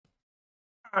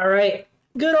All right.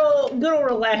 Good old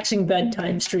relaxing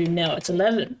bedtime stream now. It's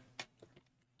 11.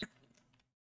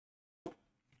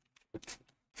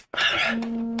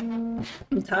 I'm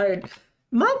tired.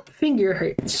 My finger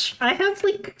hurts. I have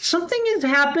like something has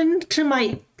happened to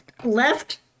my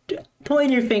left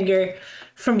pointer finger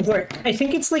from work. I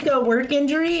think it's like a work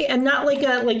injury and not like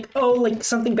a like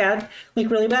something bad, like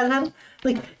really bad happened.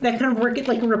 Like that kind of work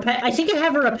like I think I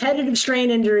have a repetitive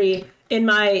strain injury in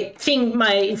my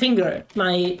finger,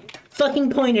 my fucking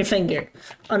pointer finger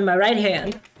on my right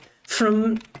hand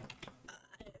from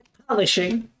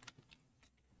polishing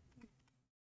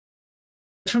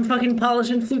from fucking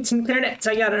polishing flutes and clarinets.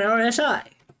 I got an RSI.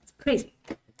 It's crazy.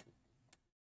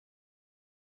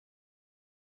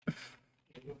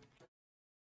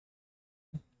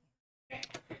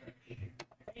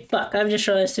 Fuck, I've just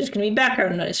realized there's gonna be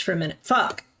background noise for a minute.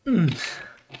 Fuck. I'm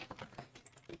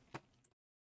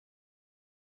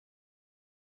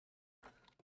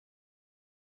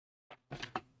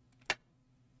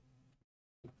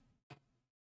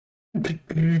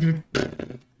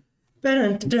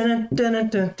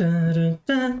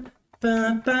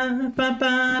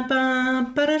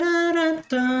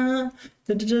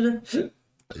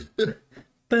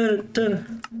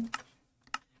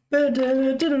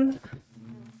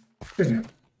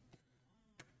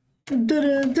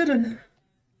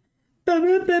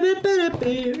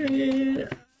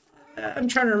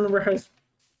trying to remember how.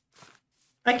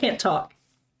 I can't talk.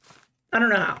 I don't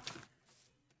know how.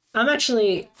 I'm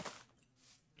actually.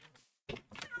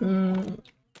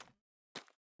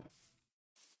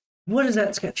 What is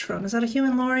that sketch from? Is that a Hugh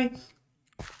and Laurie?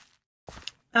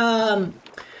 I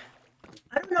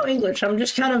don't know English. I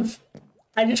just kind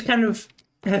of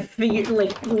have figured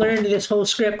like learned this whole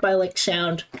script by like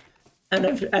sound. And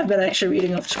I've been actually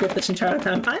reading off the script this entire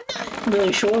time. I'm not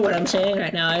really sure what I'm saying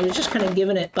right now. I was just kind of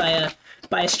given it by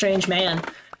a strange man.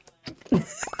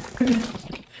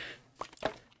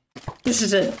 This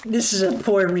is a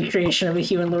poor recreation of a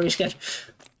Hugh and Laurie sketch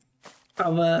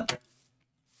of a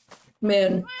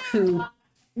man who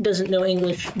doesn't know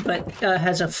English but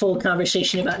has a full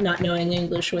conversation about not knowing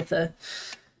English with a.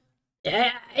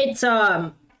 It's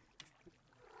not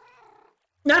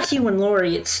Hugh and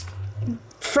Laurie. It's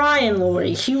Fry and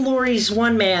Laurie. Hugh Laurie's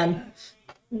one man.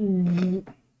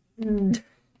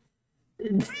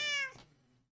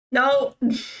 No.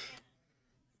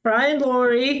 Fry and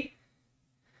Laurie.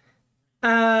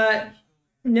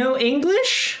 No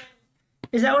English?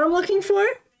 Is that what I'm looking for?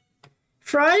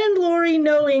 Fry and Laurie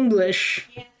know English.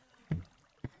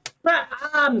 But,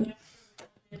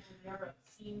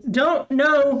 don't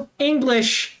know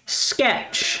English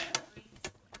sketch.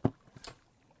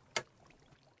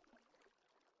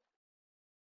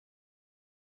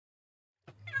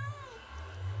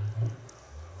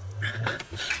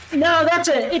 No,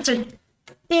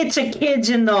 it's a Kids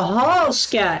in the Hall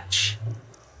sketch.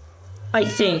 I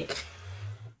think.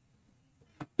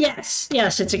 Yes,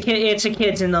 it's a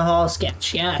Kids in the Hall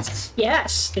sketch. Yes,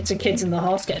 it's a Kids in the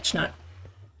Hall sketch.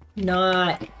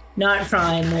 Not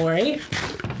Fry and Laurie.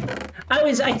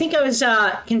 I think I was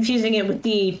confusing it with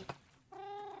the.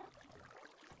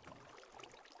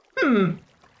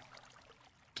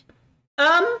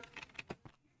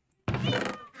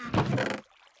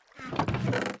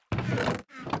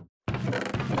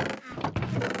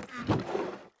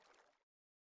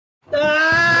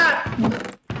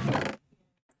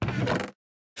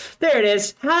 There it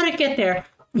is. How'd it get there?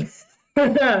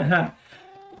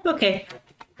 Okay.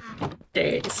 There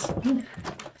it is.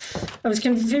 I was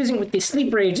confusing with the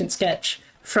Sleeper Agent sketch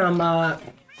from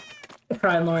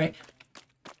Fry and Laurie.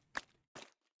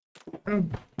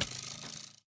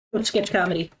 Sketch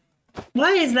comedy.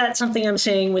 Why is that something I'm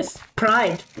saying with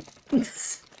pride?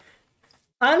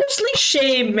 Honestly,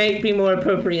 shame might be more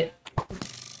appropriate.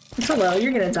 Hello,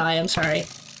 you're gonna die, I'm sorry.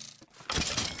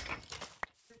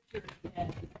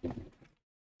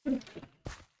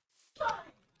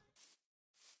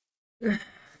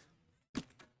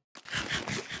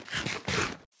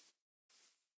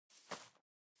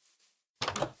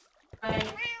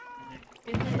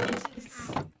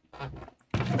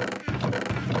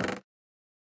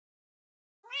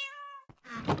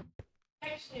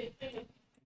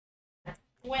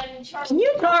 Can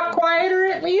you talk quieter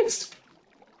at least?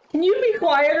 Can you be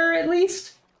quieter at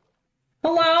least?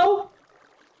 Hello?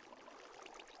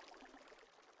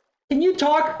 Can you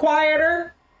talk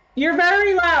quieter? You're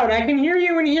very loud. I can hear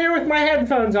you in here with my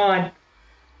headphones on.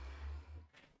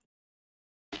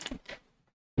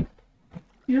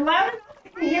 You're loud enough. I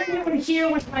can hear you in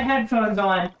here with my headphones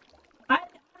on. I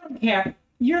don't care.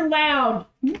 You're loud.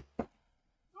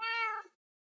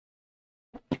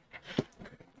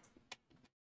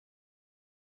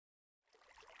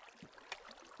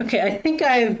 Okay, I think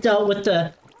I've dealt with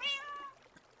the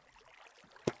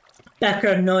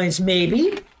background noise,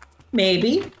 maybe.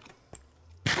 Maybe.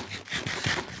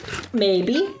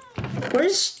 Maybe.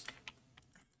 Where's...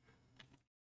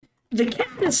 The cat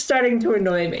is starting to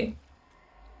annoy me.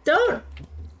 Don't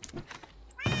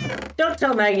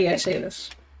tell Maggie I say this.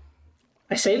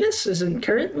 I say this as in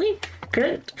currently?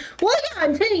 Current? Well, yeah,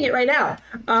 I'm saying it right now.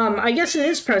 I guess it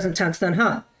is present tense then,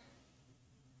 huh?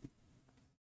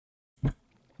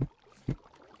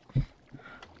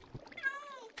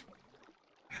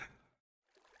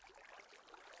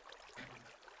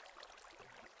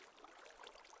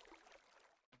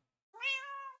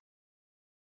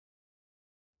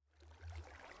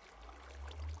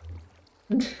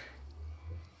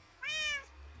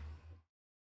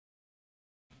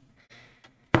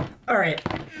 Alright.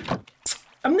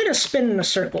 I'm gonna spin in a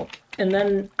circle. And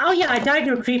then... Oh yeah, I died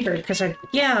to a creeper because I...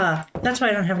 Yeah, that's why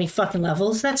I don't have any fucking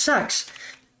levels. That sucks.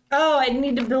 Oh, I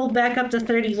need to build back up to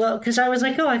 30 low because I was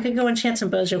like, oh, I could go enchant some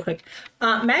bows real quick.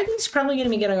 Maggie's probably gonna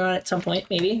be getting on at some point,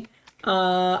 maybe.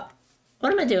 What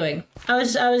am I doing? I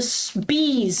was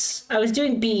bees. I was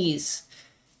doing bees.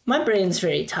 My brain's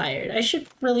very tired. I should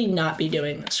really not be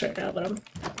doing this right now, but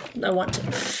I want to.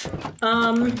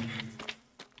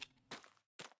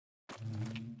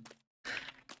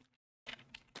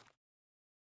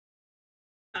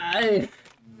 I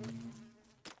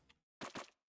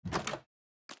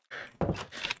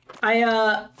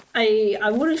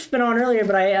would have been on earlier,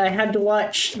 but I had to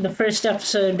watch the first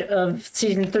episode of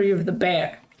season 3 of The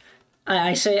Bear.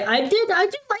 I did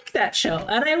like that show,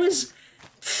 and I was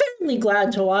fairly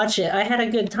glad to watch it. I had a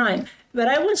good time, but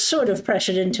I was sort of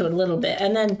pressured into it a little bit.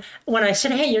 And then when I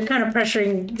said, "Hey, you're kind of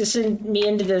pressuring me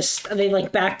into this," they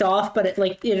like backed off, but it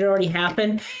had already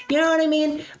happened. You know what I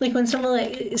mean? Like when someone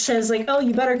like says like, "Oh,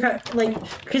 you better cut," like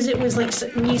because it was like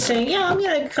me saying, "Yeah, I'm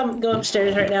gonna go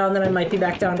upstairs right now, and then I might be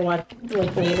back down to watch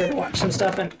like later to watch some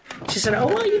stuff." And she said, "Oh,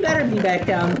 well, you better be back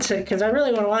down because I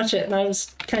really want to watch it." And I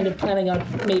was kind of planning on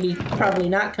probably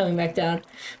not coming back down.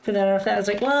 But then after that, I was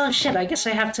like, "Well, shit, I guess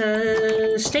I have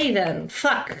to stay then.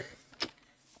 Fuck."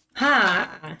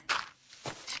 Ha!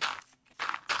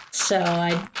 So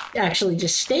I actually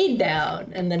just stayed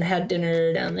down and then had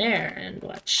dinner down there and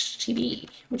watched TV,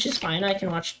 which is fine. I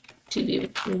can watch TV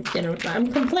with dinner.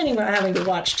 I'm complaining about having to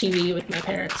watch TV with my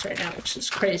parents right now, which is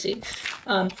crazy.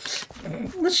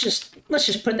 Let's just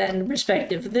put that into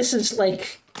perspective. This is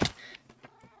like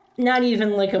not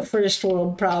even like a first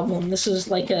world problem. This is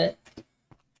like a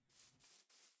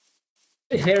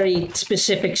very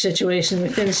specific situation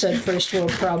within said first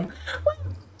world problem. Well,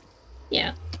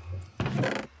 yeah.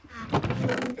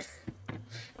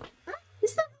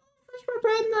 Is that first world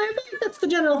problem? I think that's the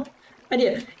general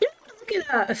idea. You know, look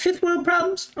at fifth world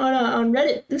problems on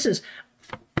Reddit. This is...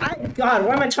 God,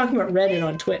 why am I talking about Reddit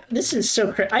on Twitter? This is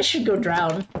so crazy. I should go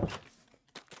drown.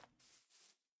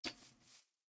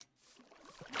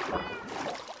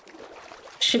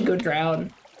 Should go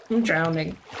drown. I'm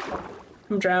drowning.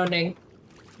 I'm drowning.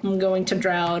 I'm going to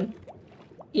drown.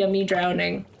 Yummy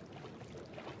drowning.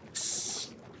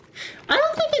 I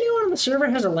don't think anyone on the server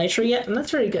has a Elytra yet, and that's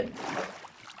very good.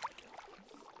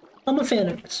 I'm a fan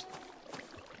of this.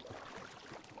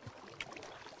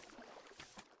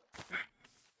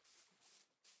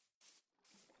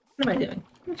 What am I doing?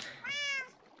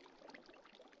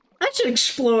 I should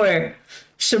explore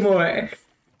some more.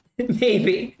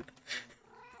 Maybe.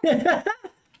 God,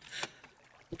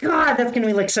 that's gonna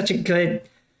be like such a good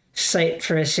sight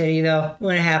for a city, though,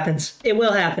 when it happens. It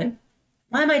will happen.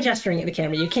 Why am I gesturing at the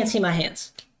camera? You can't see my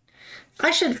hands.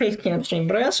 I should face cam stream,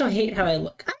 but I also hate how I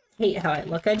look. I hate how I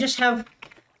look. I just have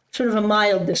sort of a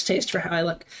mild distaste for how I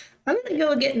look. I'm gonna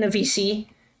go get in a VC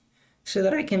so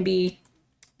that I can be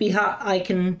hot. I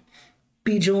can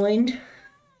be joined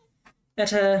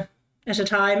at a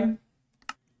time.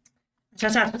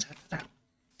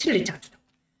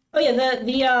 Oh yeah,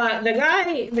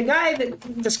 the guy that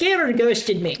the scammer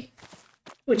ghosted me,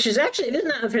 which is actually, this is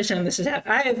not the first time this has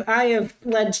happened. I have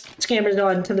led scammers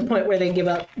on to the point where they give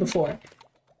up before,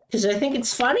 because I think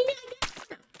it's funny. I guess.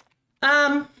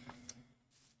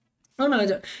 Oh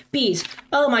no, bees.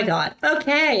 Oh my god.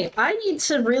 Okay, I need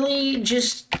to really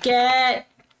just get.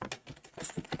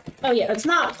 Oh yeah, it's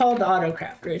not called the auto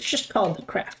crafter. It's just called the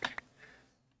crafter.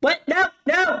 What? No,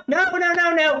 no, no, no,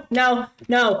 no, no, no,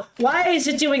 no. Why is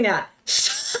it doing that?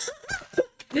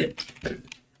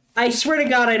 I swear to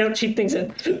God, I don't cheat things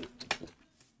in.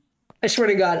 I swear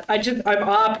to God. I'm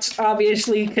opt,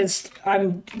 obviously, because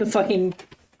I'm the fucking,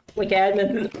 like,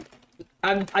 admin.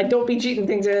 I don't be cheating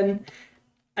things in.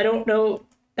 I don't know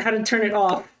how to turn it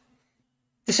off.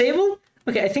 Disabled?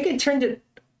 Okay, I think I turned it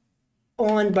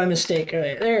on by mistake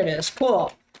earlier. There it is.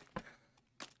 Cool.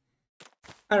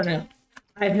 I don't know.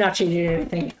 I have not cheated or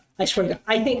anything. I swear to God.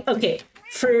 I think, okay,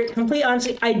 for complete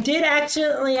honesty, I did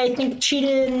accidentally, I think, cheat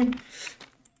in,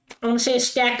 I want to say a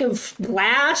stack of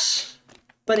glass,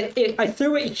 but I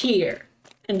threw it here,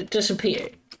 and it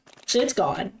disappeared. So it's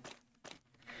gone.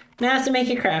 Now I have to make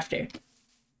a crafter.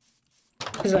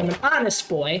 Because I'm an honest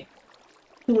boy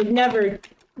who would never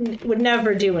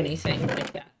do anything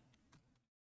like that.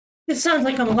 It sounds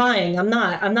like I'm lying. I'm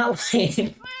not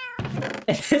lying.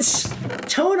 It's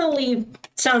totally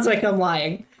sounds like I'm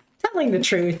lying. Telling the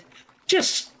truth.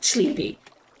 Just sleepy.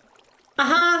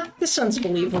 This sounds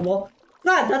believable.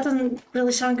 God, that doesn't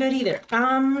really sound good either.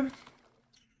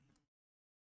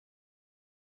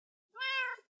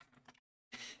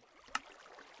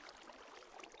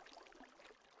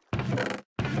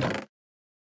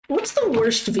 What's the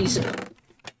worst visa?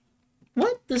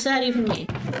 What does that even mean?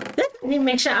 That didn't even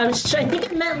make sense. I think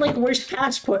it meant like worst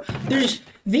passport.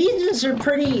 Visas are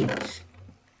pretty.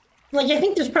 Like, I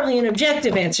think there's probably an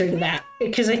objective answer to that,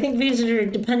 because I think visas are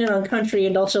dependent on country,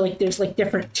 and also, like, there's, like,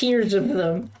 different tiers of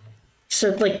them.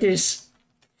 So, like, there's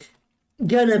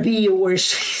gonna be a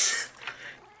worse visa.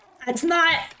 It's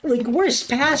not, like, worst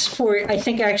passport, I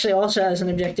think, actually also has an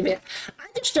objective answer. I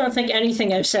just don't think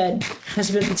anything I've said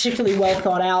has been particularly well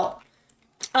thought out.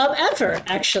 Ever,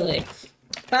 actually.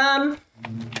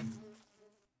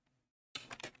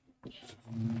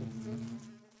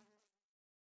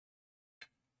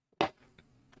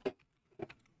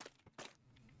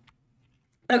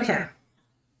 Okay.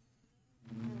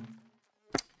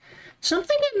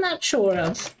 Something I'm not sure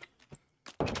of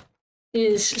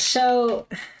is, so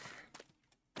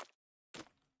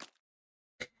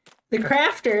the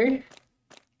crafter,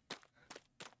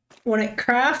 when it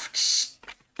crafts,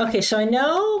 okay, so I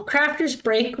know crafters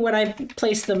break when I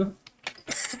place them,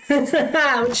 which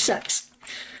sucks.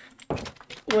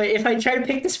 Wait, if I try to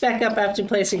pick this back up after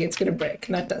placing it, it's gonna break,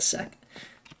 and that does suck.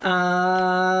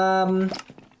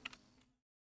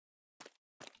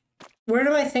 Where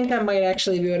do I think I might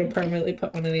actually be able to permanently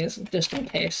put one of these, just in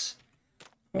case?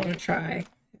 I want to try.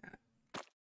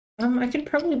 I could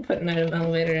probably put an item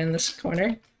elevator in this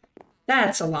corner.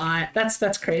 That's a lot.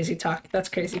 That's crazy talk. That's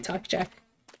crazy talk, Jack.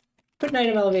 Put an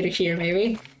item elevator here,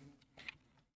 maybe.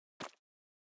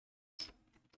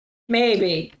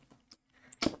 Maybe.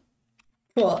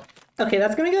 Cool. Okay,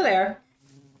 that's gonna go there.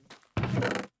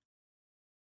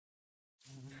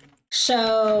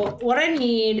 So, what I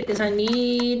need is I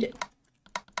need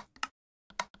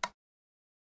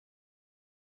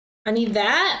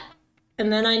that,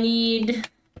 and then I need,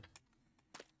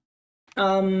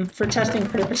 for testing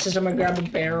purposes, I'm gonna grab a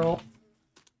barrel.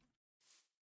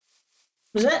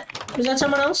 Was that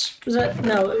someone else? Was that,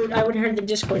 no, I would have heard the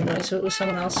Discord noise, so it was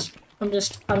someone else. I'm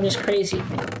just crazy.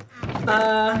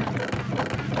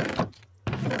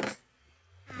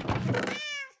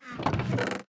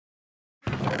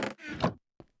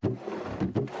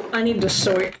 I need to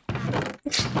sort.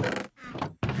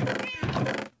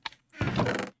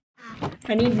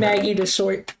 I need Maggie to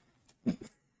sort.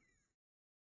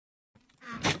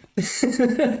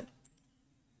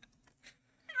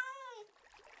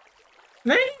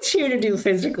 Maggie's here to do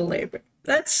physical labor.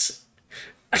 That's...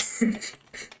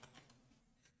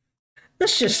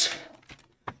 Let's just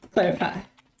clarify.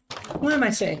 What am I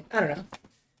saying? I don't know.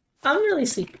 I'm really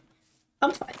sleepy.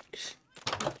 I'm fine.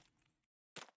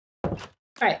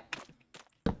 Alright.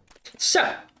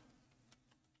 So.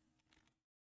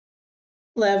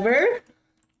 Lever.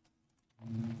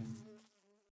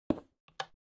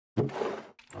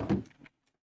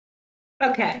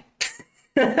 Okay.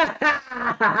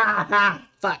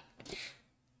 Fuck.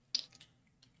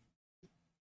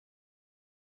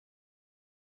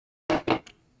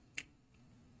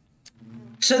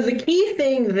 So the key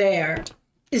thing there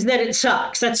is that it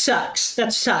sucks. That sucks.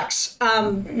 That sucks.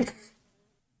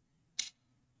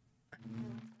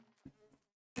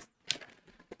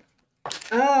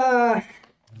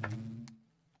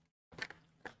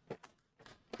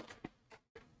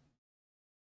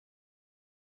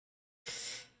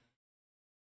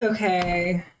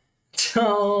 Okay.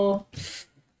 So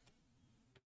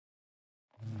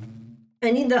I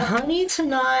need the honey to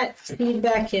not feed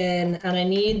back in, and I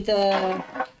need the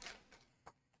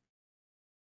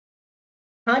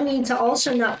honey to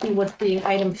also not be what's being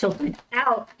item filtered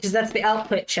out, because that's the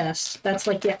output chest. That's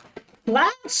like, yeah.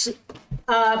 Glass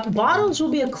bottles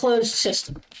will be a closed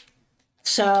system.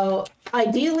 So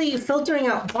ideally, filtering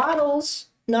out bottles,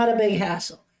 not a big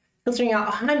hassle. Filtering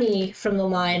out honey from the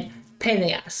line, pain in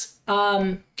the ass.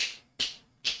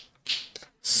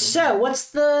 So what's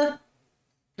the...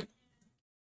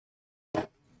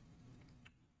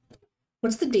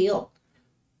 What's the deal?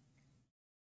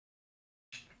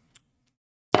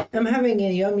 I'm having a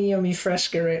yummy, yummy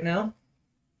Fresca right now.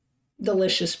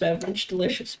 Delicious beverage,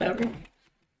 delicious beverage.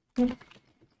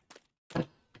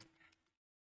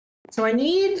 So I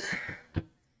need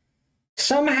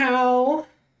somehow...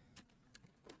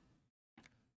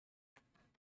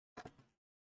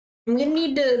 I'm gonna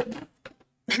need to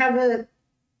have a...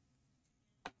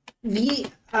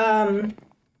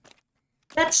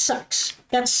 That sucks.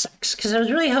 That sucks, because I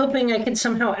was really hoping I could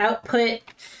somehow output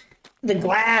the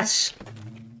glass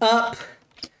up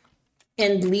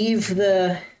and leave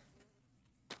the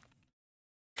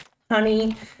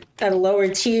honey at a lower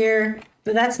tier,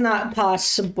 but that's not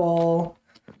possible.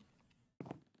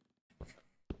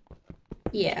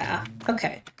 Yeah,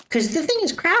 okay. Because the thing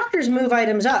is, crafters move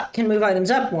items up, can move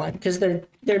items up one, because they're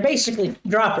basically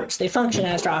droppers. They function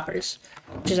as droppers,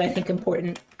 which is, I think,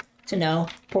 important to know.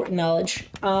 Important knowledge.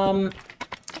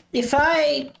 If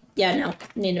I... Yeah, no.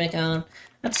 Need to make my own.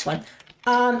 That's fun.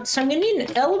 So I'm gonna need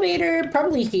an elevator,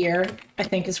 probably here, I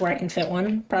think is where I can fit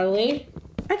one, probably.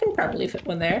 I can probably fit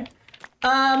one there.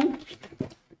 How do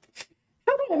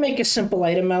I make a simple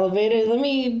item elevator? Let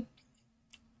me...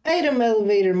 Item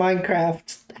elevator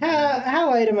Minecraft.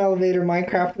 How item elevator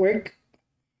Minecraft work?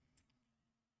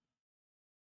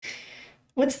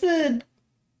 What's the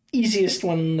easiest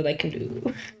one that I can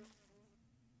do?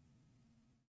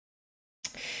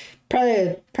 Probably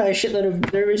a shitload of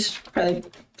observers. Probably...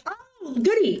 Oh,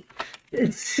 goody!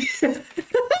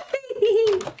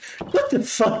 What the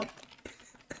fuck?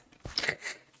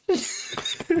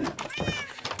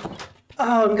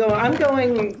 Oh, I'm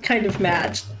going kind of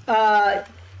mad.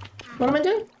 What am I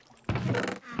doing?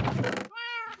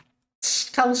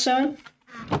 Cobblestone.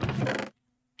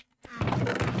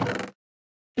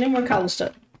 Any more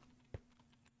cobblestone?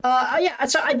 Yeah.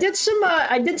 So I did some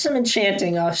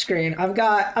enchanting off screen. I've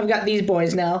got these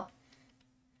boys now.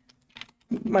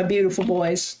 My beautiful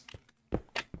boys.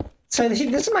 So this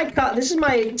is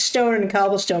my stone and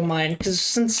cobblestone mine, because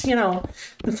since, you know,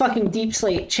 the fucking deep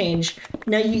slate change,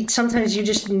 now sometimes you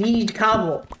just need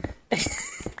cobble.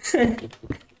 It's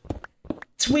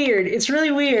weird. It's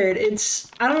really weird.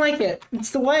 I don't like it.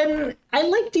 It's the one... I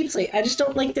like deep slate. I just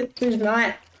don't like that there's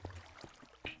not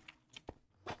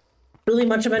really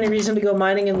much of any reason to go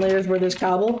mining in layers where there's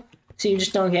cobble, so you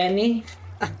just don't get any.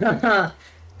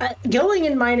 Going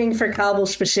and mining for cobble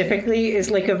specifically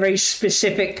is like a very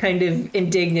specific kind of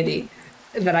indignity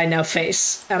that I now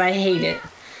face, and I hate it.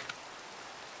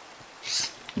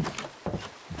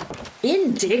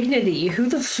 Indignity? Who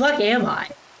the fuck am I?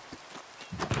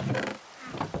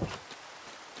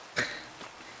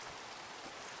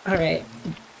 Alright.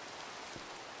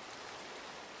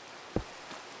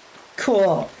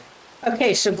 Cool.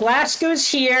 Okay, so glass goes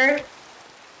here.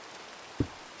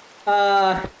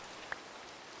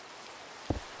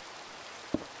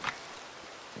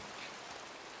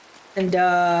 And,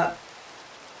 well,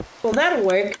 that'll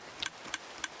work.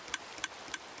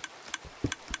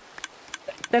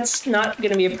 That's not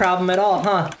gonna be a problem at all,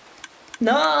 huh?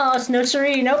 No, no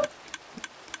siree, nope.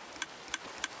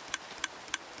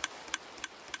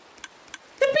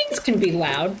 The beans can be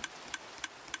loud.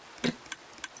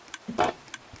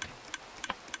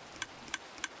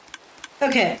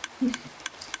 Okay.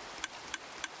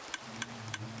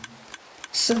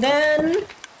 So then...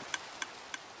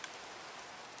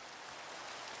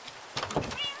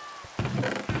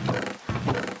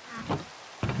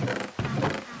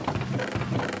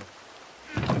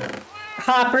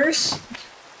 hoppers.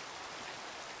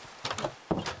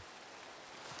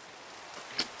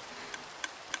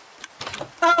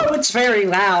 Oh, it's very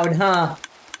loud, huh?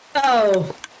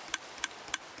 Oh.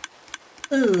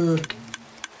 Ooh.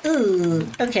 Ooh,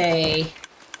 okay.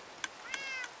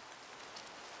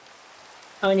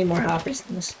 Oh, I need more hoppers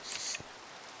than this.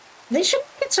 They should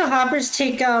get so hoppers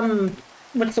take,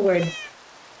 what's the word?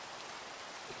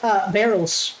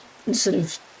 Barrels instead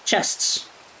of chests.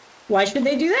 Why should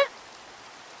they do that?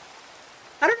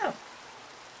 I don't know.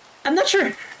 I'm not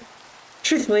sure.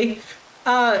 Truthfully.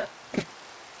 I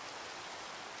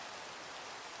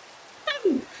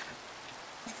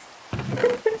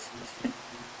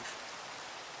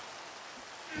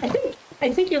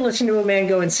think you're listening to a man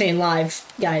go insane live,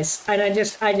 guys. And I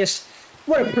just,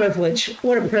 what a privilege.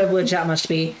 What a privilege that must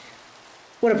be.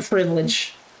 What a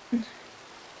privilege.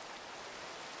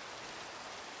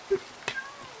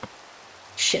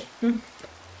 Shit.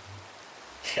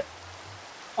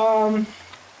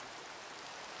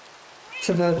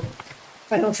 So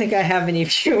I don't think I have any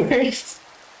viewers.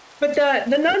 But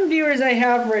the non-viewers I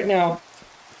have right now,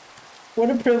 what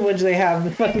a privilege they have,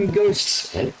 the fucking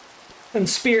ghosts and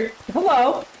spirit.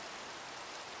 Hello.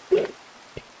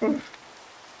 Can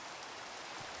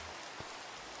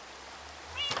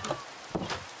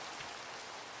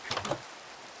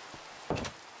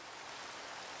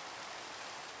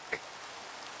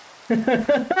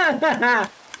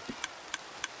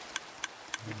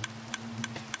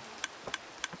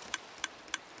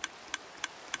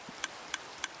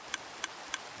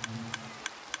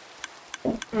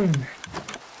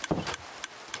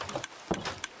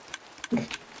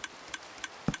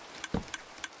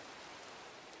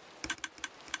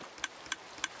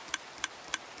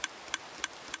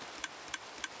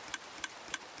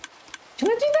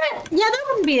I do that? Yeah, that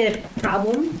wouldn't be a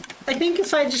problem. I think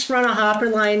if I just run a hopper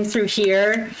line through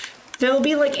here, there'll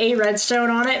be like 8 redstone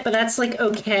on it, but that's like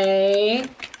okay.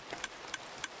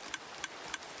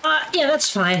 Yeah, that's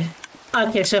fine.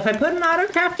 Okay, so if I put an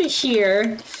autocrafter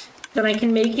here, then I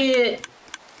can make it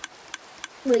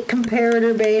like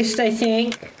comparator based, I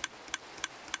think.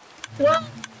 Well,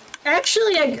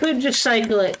 actually I could just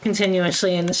cycle it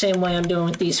continuously in the same way I'm doing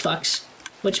with these fucks.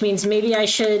 Which means maybe I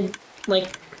should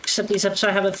like set these up so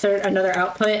I have another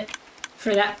output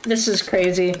for that. This is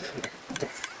crazy.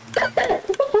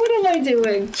 What am I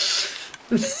doing?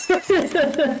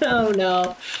 Oh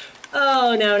no.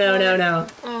 Oh no no no no.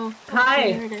 Oh.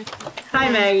 Hi. Hi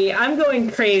Maggie. I'm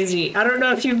going crazy. I don't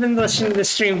know if you've been listening to the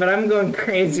stream, but I'm going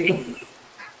crazy.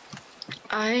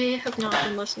 I have not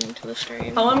been listening to the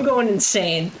stream. Oh, I'm going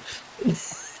insane.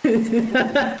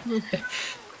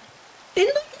 In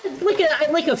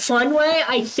like a fun way,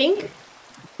 I think.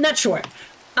 Not sure.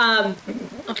 A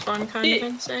fun kind of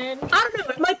insane. I don't know.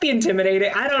 It might be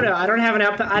intimidating. I don't know. I don't have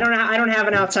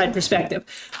an outside perspective.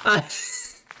 I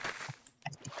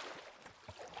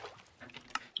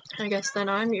guess then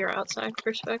I'm your outside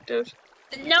perspective.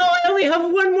 No, I only have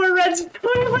one more red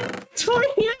inventory.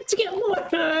 I have to get more.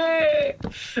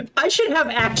 I should have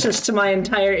access to my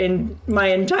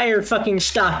entire fucking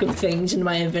stock of things in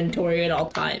my inventory at all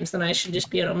times. Then I should just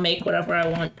be able to make whatever I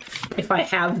want if I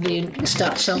have the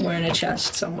stuff somewhere in a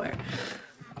chest somewhere.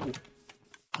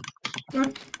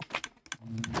 I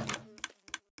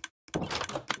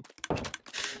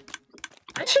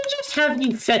should just have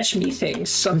you fetch me things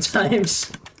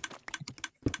sometimes.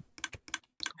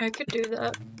 I could do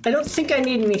that. I don't think I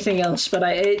need anything else, but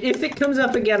if it comes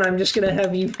up again, I'm just gonna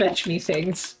have you fetch me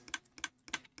things.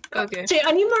 Okay. See,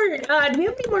 I need more, do we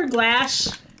have any more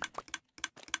glass?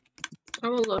 I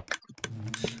will look.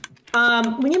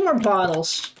 We need more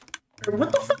bottles. Or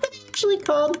what the fuck are they actually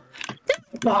called? They're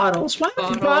bottles. Why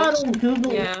would bottle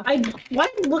Google? Yeah. Why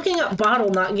did looking up bottle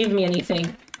not give me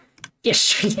anything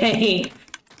yesterday?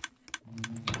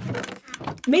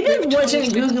 Maybe it wasn't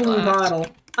Googling bottle.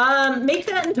 Make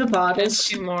that into bottles.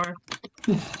 2 more.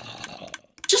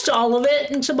 Just all of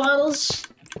it into bottles?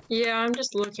 Yeah, I'm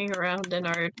just looking around in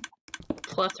our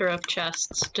plethora of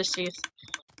chests to see if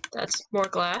that's more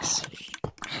glass.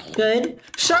 Good.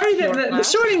 Sorry that the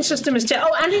sorting system is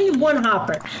oh, I need 1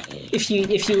 hopper. If you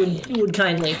would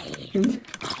kindly.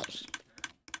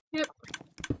 Yep.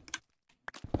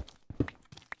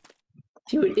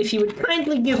 If you would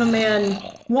kindly give a man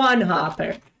 1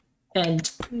 hopper.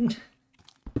 And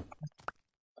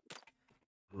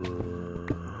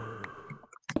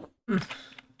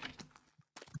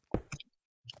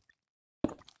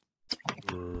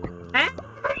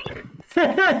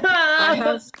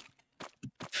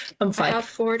I'm fine. I have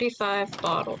 45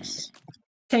 bottles.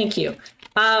 Thank you.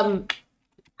 I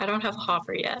don't have a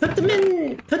hopper yet. Put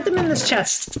them in this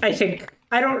chest, I think.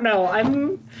 I don't know.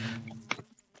 I'm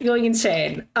going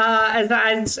insane. As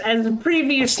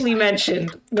previously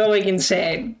mentioned, going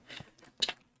insane.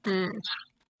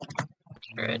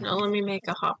 Alright, now let me make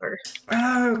a hopper.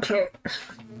 Okay.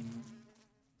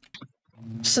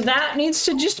 So that needs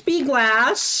to just be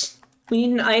glass. We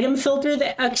need an item filter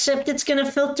except it's gonna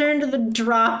filter into the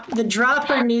drop. The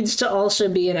dropper needs to also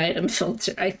be an item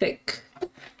filter, I think.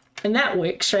 And that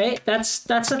works, right? That's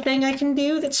a thing I can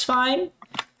do, that's fine.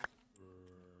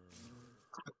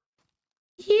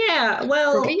 Yeah,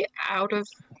 well... Are we out of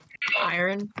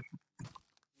iron?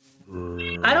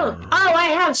 I don't... Oh, I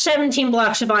have 17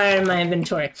 blocks of iron in my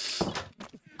inventory.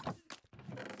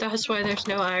 That's why there's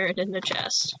no iron in the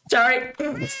chest. Sorry.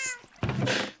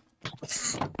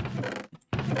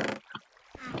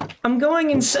 I'm trying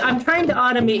to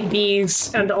automate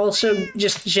bees and also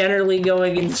just generally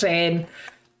going insane.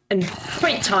 And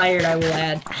quite tired, I will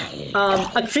add.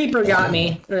 A creeper got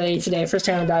me earlier today. First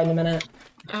time I died in a minute.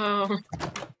 Oh.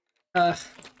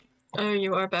 Oh,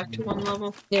 You are back to 1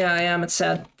 level. Yeah, I am. It's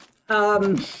sad.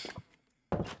 I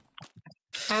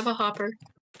have a hopper.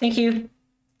 Thank you.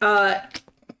 Hand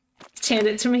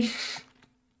it to me.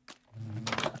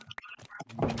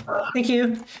 Thank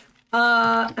you.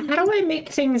 How do I make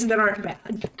things that aren't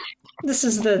bad? This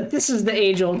is the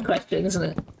age-old question, isn't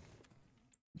it?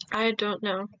 I don't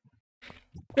know.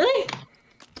 Really?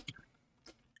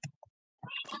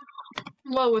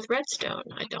 Well, with redstone,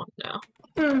 I don't know.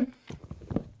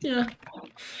 Yeah.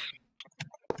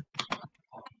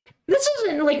 This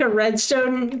isn't like a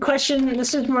redstone question.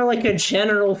 This is more like a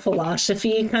general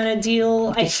philosophy kind of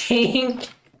deal, I think.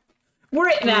 We're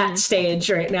at that stage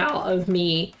right now of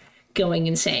me going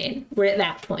insane. We're at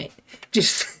that point.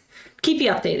 Just keep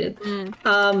you updated.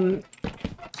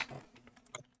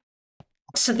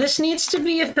 So this needs to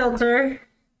be a filter.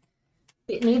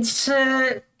 It needs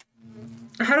to...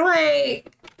 How do I...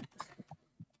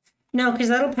 No, because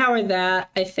that'll power that,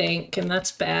 I think, and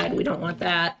that's bad. We don't want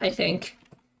that, I think.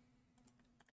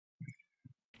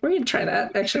 We're gonna try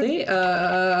that, actually.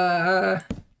 I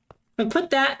put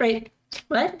that right...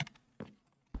 What?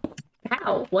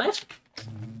 How? What?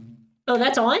 Oh,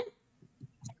 that's on?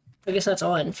 I guess that's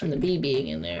on from the bee being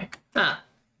in there. Ah.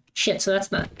 Shit, so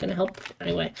that's not gonna help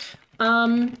anyway.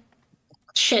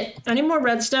 Shit. I need more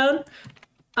redstone.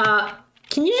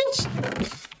 Can you just...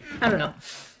 I don't know.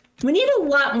 We need a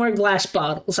lot more glass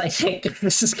bottles, I think, if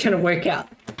this is gonna work out.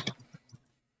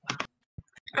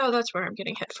 Oh, that's where I'm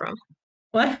getting hit from.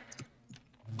 What?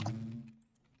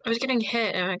 I was getting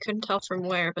hit and I couldn't tell from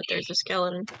where, but there's a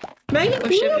skeleton. Megan,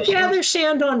 can you gather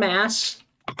sand en masse?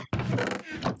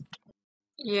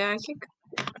 Yeah,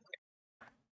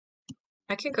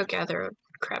 I could go gather a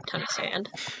crap ton of sand.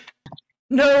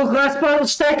 No, glass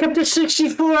bottles stack up to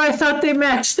 64. I thought they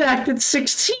max stacked at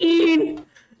 16.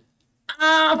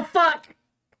 Ah, fuck.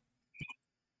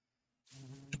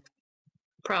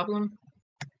 Problem?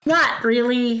 Not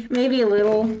really. Maybe a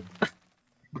little.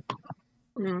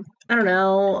 I don't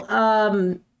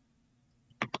know.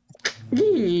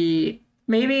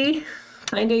 Maybe.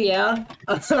 Kinda, yeah.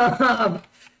 I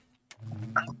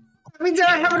mean, do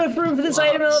I have enough room for this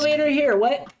item elevator here?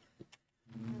 What?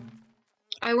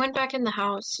 I went back in the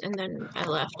house and then I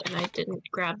left and I didn't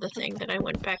grab the thing that I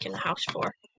went back in the house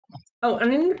for. Oh, I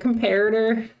need a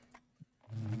comparator.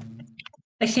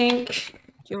 I think.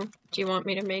 Do you want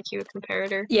me to make you a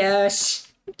comparator? Yes.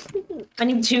 I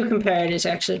need 2 comparators,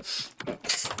 actually.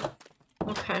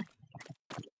 Okay.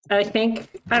 I think,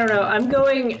 I don't know, I'm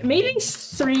going, maybe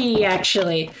 3,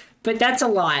 actually. But that's a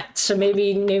lot, so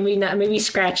maybe not, maybe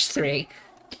scratch 3.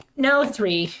 No,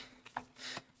 3.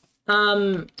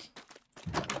 I'm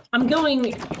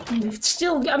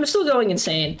still going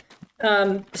insane.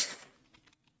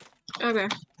 Okay.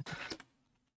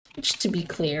 Just to be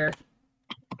clear.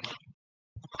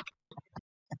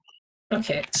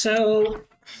 Okay, so...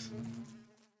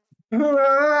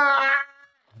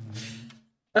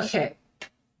 Okay.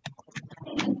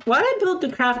 Why'd I build the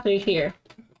crafter here?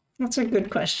 That's a good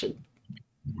question.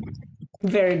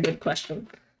 Very good question.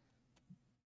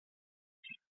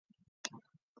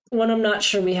 One I'm not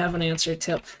sure we have an answer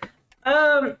to.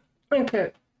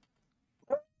 Okay.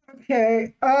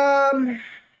 Okay,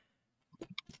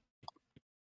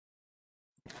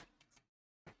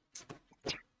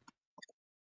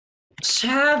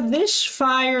 have this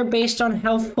fire based on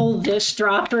how full this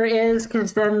dropper is,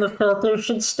 because then the filter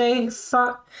should stay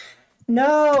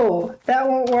No, that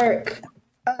won't work.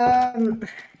 Alright,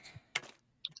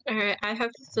 I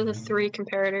have the 3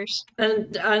 comparators.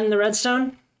 And on the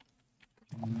redstone?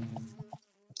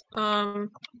 Well,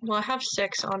 I have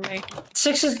 6 on me.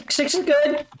 6 is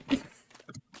good.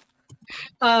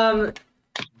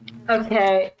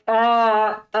 Okay.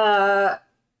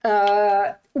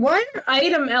 Why are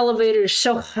item elevators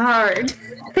so hard?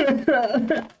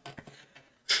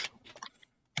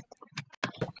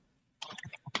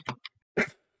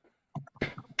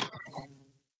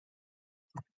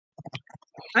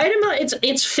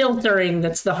 It's filtering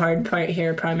that's the hard part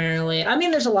here primarily. I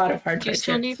mean, there's a lot of hard parts. Do you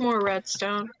still need more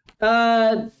redstone?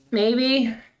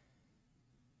 Maybe.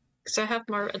 Because I have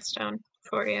more redstone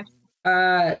for you.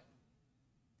 I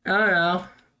don't know.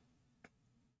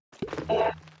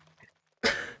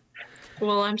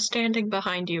 Well, I'm standing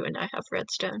behind you and I have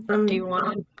redstone. Do you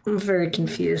want it? I'm very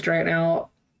confused right now.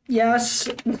 Yes.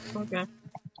 Okay.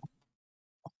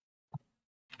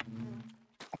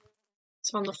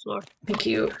 It's on the floor. Thank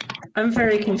you. I'm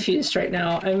very confused right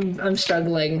now. I'm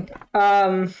struggling.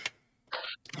 How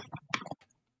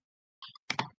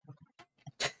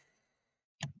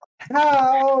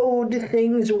do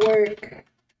things work?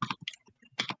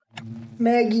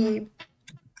 Maggie.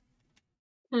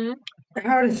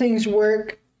 How do things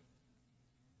work?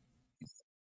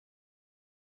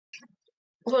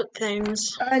 What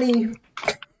things? Honey.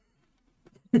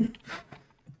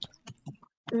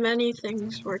 Many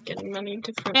things work in many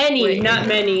different Any, ways. not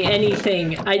many,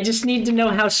 anything. I just need to know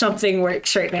how something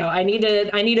works right now. I need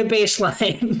a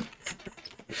baseline.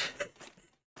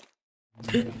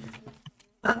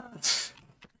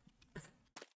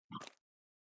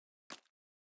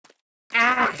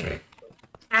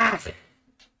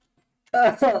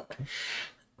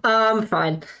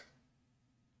 Fine.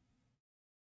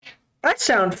 That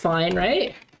sounds fine,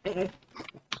 right?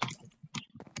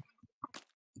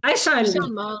 I You sound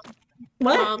sound what?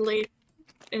 mildly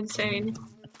insane.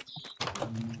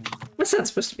 What's that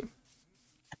supposed to be?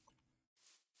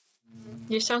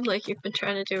 You sound like you've been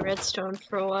trying to do redstone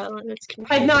for a while and it's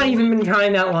confusing. I've not even been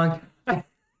trying that long.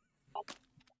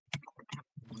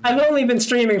 I've only been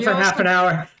streaming for half an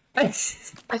hour. I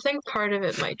think part of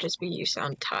it might just be you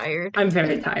sound tired. I'm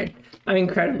very tired. I'm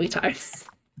incredibly tired.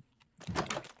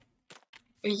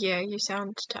 Yeah, you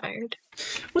sound tired.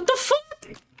 What the fuck?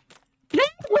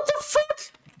 What the fuck?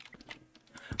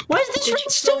 Why is this Did you redstone?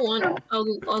 still want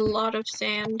a lot of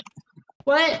sand?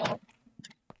 What?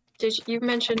 You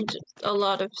mentioned a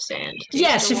lot of sand?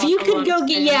 Yes, if you could go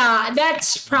get... Yeah,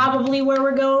 that's probably where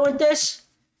we're going with this.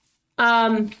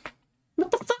 What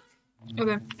the fuck?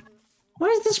 Okay. Why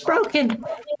is this broken?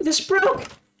 This broke.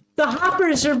 The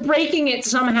hoppers are breaking it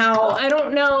somehow. I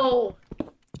don't know.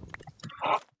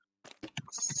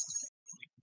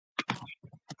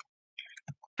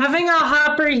 Having a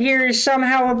hopper here is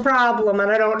somehow a problem,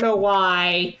 and I don't know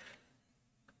why.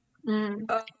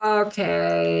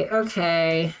 Okay.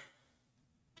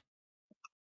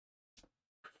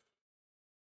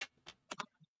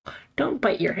 Don't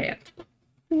bite your hand.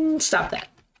 Stop that.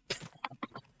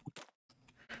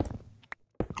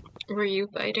 Were you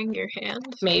biting your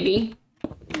hand? Maybe.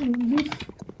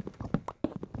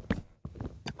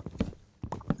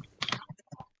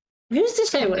 Who's to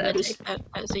say what that is? Take that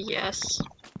as a yes.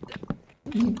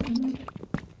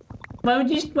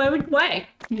 Why?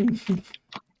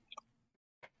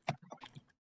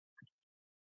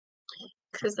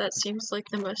 Because that seems like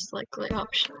the most likely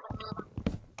option.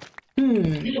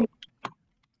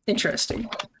 Interesting.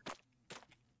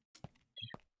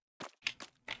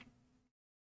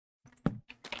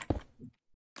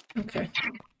 Okay.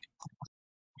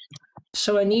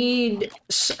 So I need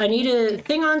a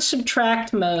thing on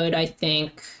subtract mode, I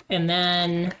think, and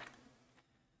then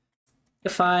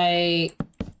if I...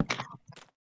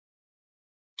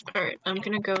 Alright, I'm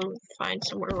gonna go find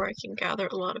somewhere where I can gather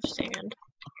a lot of sand.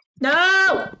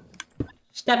 No!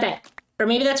 Stop that. Or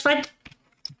maybe that's fine.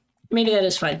 Maybe that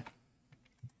is fine.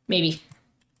 Maybe.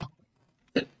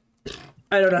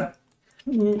 I don't know.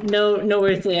 No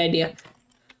earthly idea.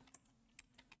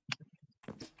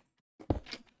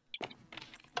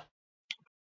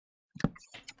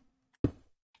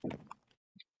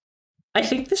 I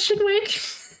think this should work.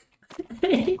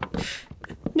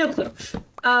 No clue.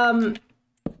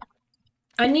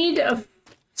 I need a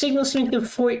signal strength of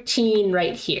 14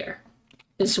 right here.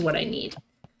 This is what I need.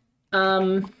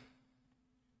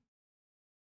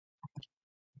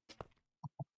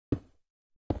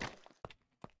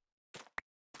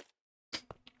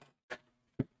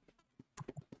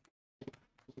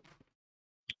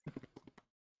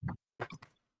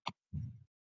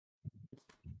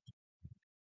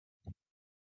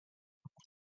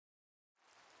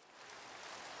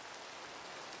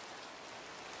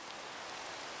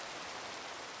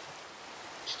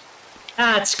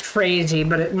 That's crazy,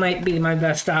 but it might be my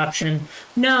best option.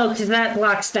 No, because that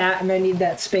blocks that, and I need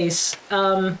that space.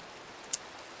 Help.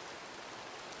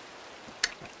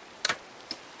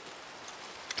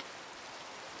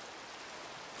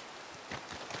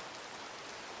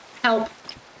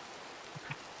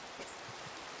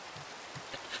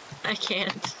 I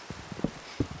can't.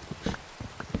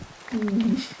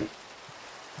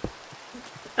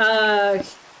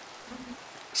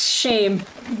 Shame.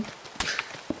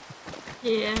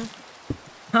 Yeah.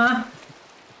 Huh?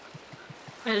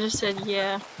 I just said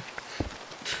yeah.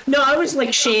 No, I was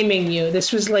like shaming you.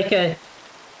 This was like a...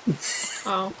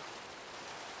 Oh.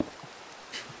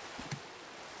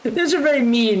 There's a very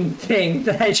mean thing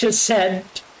that I just said,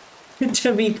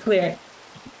 to be clear.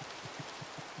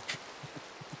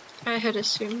 I had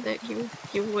assumed that you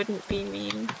wouldn't be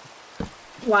mean.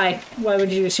 Why? Why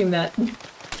would you assume that?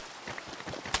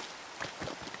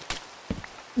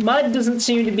 Mud doesn't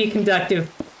seem to be conductive.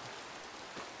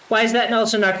 Why is that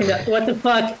also not conductive? What the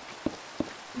fuck?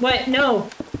 What? No,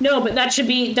 but that should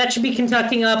be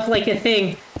conducting up like a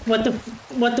thing. What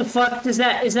the fuck does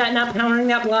that? Is that not powering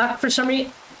that block for some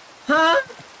reason? Huh?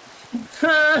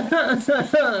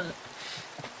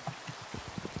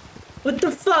 What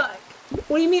the fuck?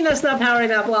 What do you mean that's not powering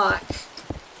that block?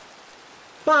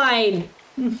 Fine.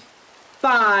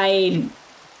 Fine.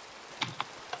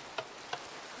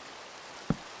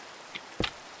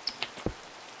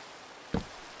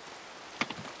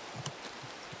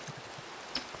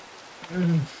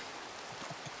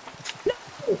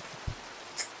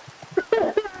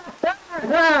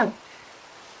 No!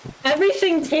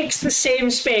 Everything takes the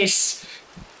same space.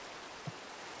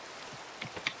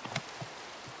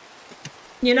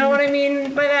 You know what I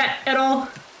mean by that at all?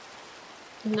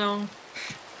 No.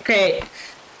 Great.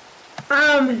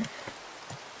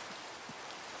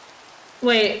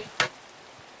 Wait.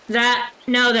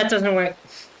 No, that doesn't work.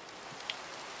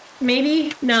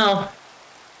 Maybe? No.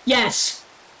 Yes.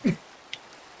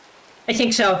 I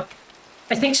think so.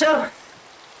 I think so.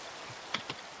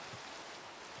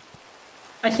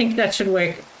 I think that should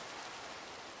work.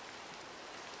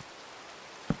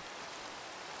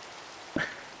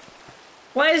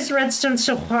 Why is redstone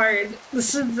so hard?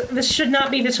 This should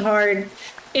not be this hard.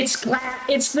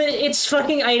 It's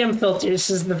fucking item filters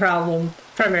is the problem,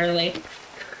 primarily.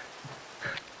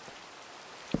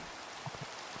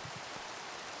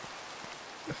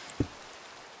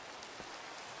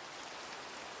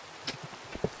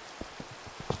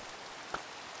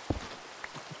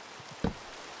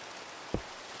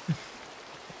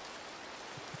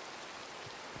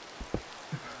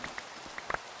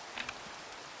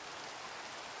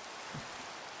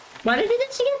 Why did I do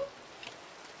this again?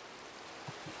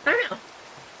 I don't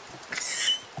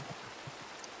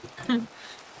know.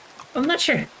 I'm not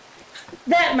sure.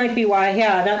 That might be why.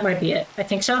 Yeah, that might be it. I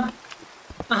think so.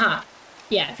 Uh-huh.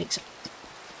 Yeah, I think so.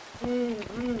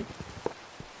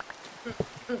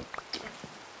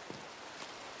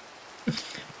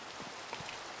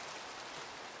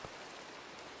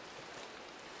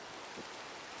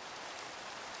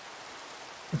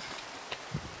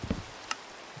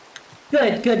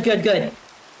 Good, good, good, good.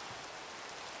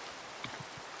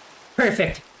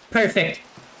 Perfect, perfect.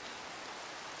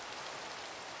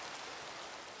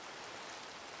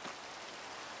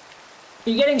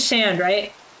 You're getting sand,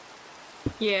 right?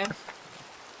 Yeah.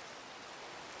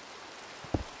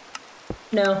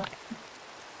 No.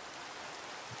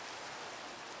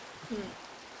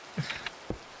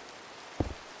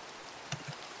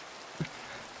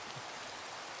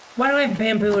 Why do I have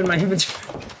bamboo in my inventory?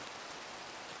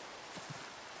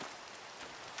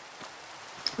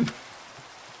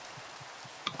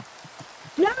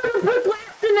 No, don't put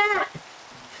glass in that!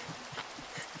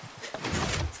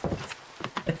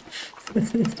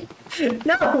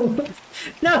 No!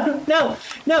 No, no,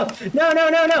 no, no, no,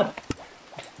 no, no!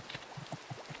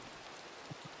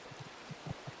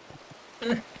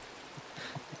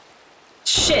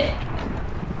 Shit!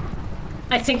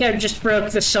 I think I just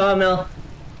broke the sawmill.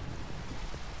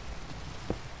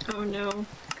 Oh no.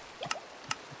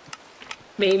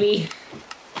 Maybe.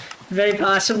 Very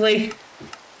possibly.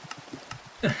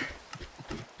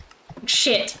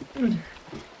 Shit.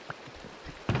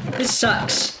 This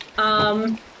sucks.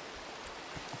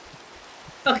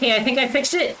 Okay, I think I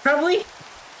fixed it. Probably.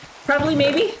 Probably,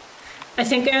 maybe. I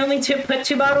think I only put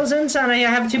 2 bottles in, so I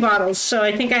have 2 bottles, so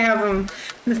I think I have them.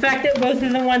 The fact that both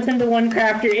of them went into one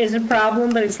crafter is a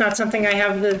problem, but it's not something I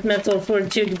have the mental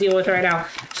fortitude to deal with right now.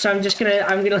 So I'm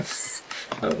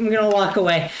gonna walk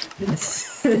away.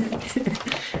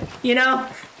 You know?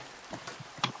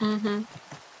 Mm-hmm.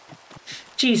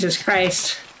 Jesus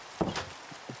Christ.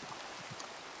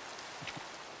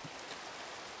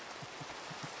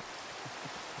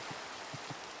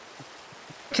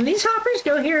 Can these hoppers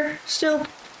go here still?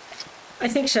 I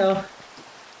think so.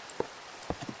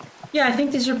 Yeah, I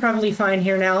think these are probably fine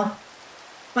here now.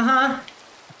 Uh-huh.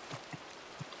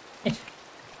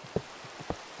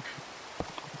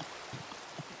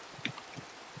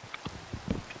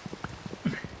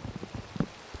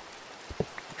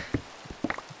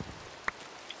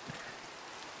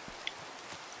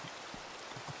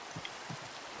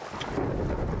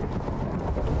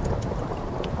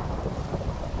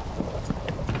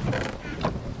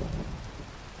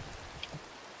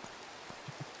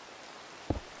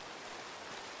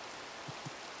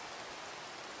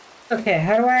 Okay,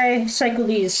 how do I cycle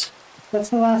these? What's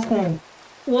the last one?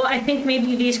 Well, I think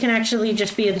maybe these can actually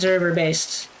just be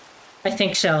observer-based. I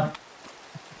think so.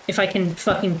 If I can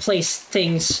fucking place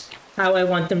things how I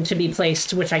want them to be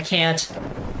placed, which I can't.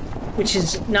 Which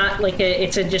is not like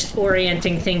it's a just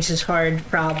orienting things is hard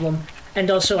problem.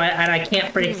 And also, I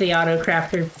can't break the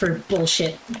auto-crafter for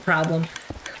bullshit problem.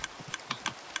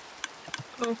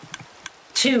 Oh.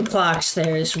 2 clocks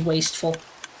there is wasteful.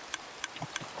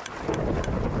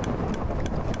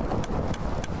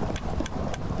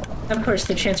 Of course,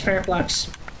 the transparent blocks.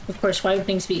 Of course, why would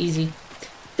things be easy?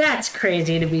 That's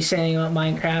crazy to be saying about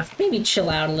Minecraft. Maybe chill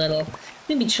out a little.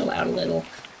 maybe chill out a little.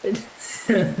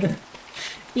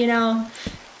 You know?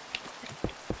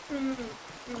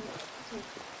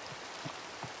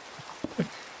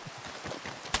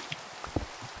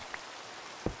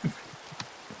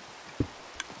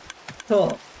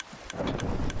 Cool.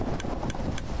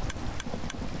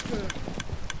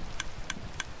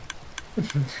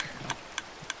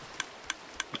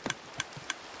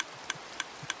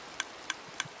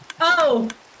 Oh!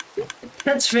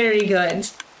 That's very good.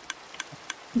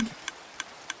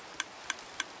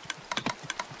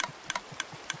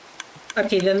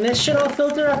 Okay, then this should all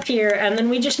filter up here, and then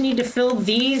we just need to fill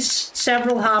these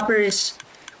several hoppers.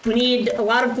 We need a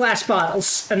lot of glass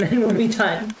bottles, and then we'll be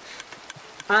done.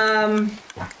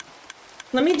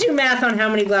 Let me do math on how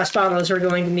many glass bottles we're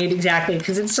going to need exactly,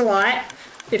 because it's a lot.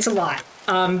 It's a lot.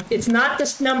 It's not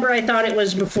this number I thought it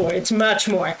was before. It's much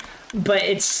more, but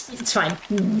it's fine.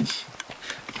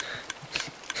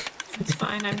 It's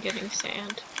fine, I'm getting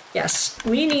sand. Yes,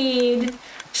 we need,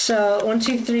 so 1,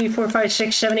 2, 3, 4, 5,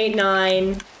 6, 7, 8,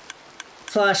 9,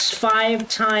 plus 5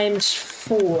 times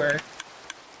 4.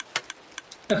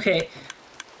 Okay.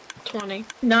 20.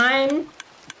 9,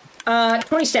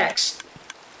 20 stacks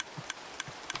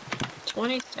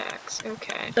 20 stacks,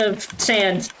 okay. of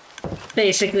sand,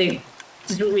 basically.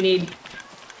 This is what we need.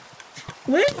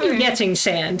 Where are you Okay. getting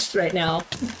sand right now?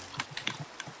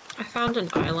 I found an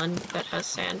island that has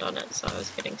sand on it, so I was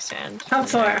getting sand. How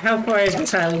far is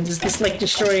this island? Is this like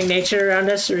destroying nature around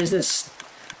us, or is this...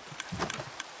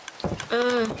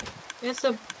 It's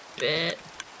a bit.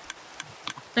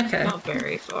 Okay. Not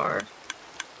very far.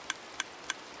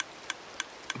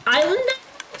 Island?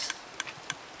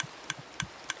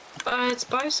 It's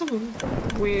by some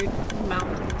weird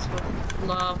mountains with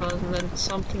lava, and then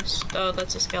something. Oh,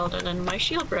 that's a skeleton, and my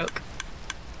shield broke.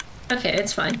 Okay,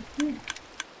 it's fine.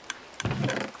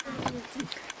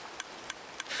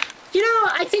 You know,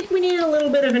 I think we need a little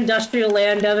bit of industrial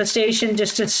land devastation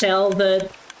just to sell the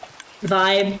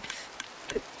vibe.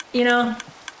 You know?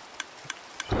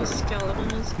 This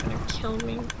skeleton is gonna kill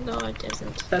me. No, it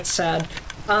isn't. That's sad.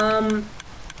 I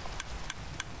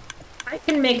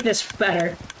can make this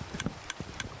better.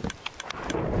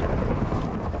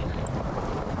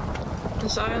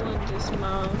 This island is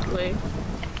mildly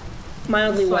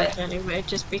Mildly fucked wet. anyway,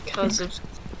 just because of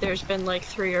there's been like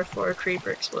 3 or 4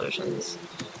 creeper explosions.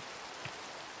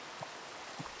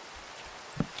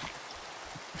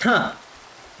 Huh.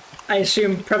 I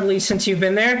assume probably since you've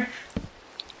been there?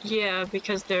 Yeah,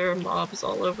 because there are mobs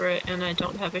all over it, and I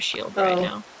don't have a shield right Oh.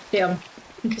 now. Damn.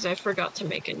 Because I forgot to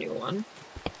make a new one.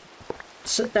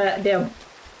 So that, damn.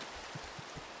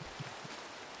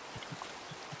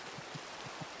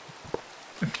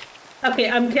 Okay,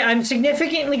 I'm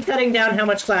significantly cutting down how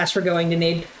much glass we're going to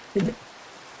need.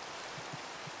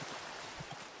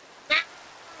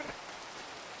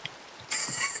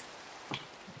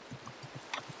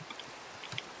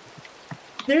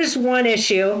 There's one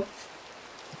issue.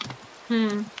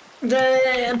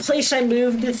 The place I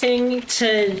moved the thing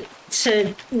to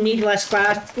need less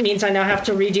glass means I now have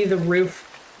to redo the roof.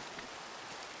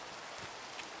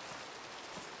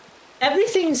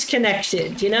 Everything's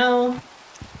connected, you know?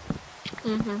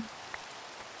 Mm-hmm.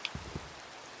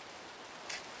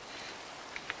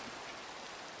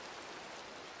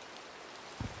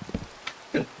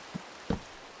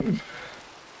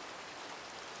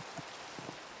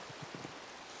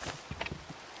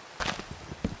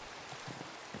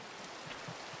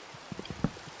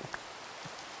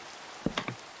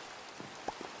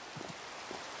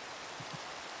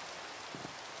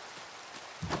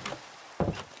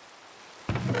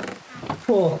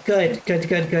 Cool. Good. Good.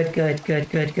 Good. Good. Good. Good.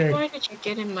 Good. Good. Why did you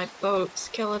get in my boat,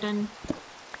 skeleton?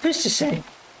 Who's to say?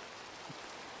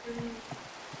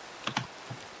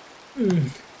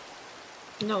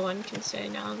 No one can say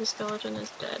now. The skeleton is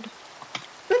dead.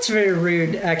 That's very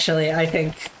rude, actually, I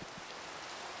think.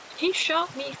 He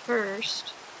shot me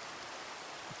first.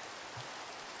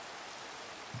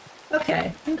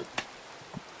 Okay. It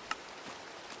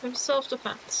was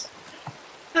self-defense.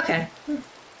 Okay.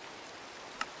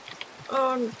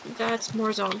 Oh, that's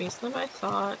more zombies than I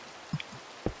thought.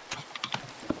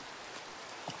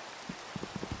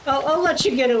 I'll let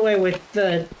you get away with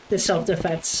the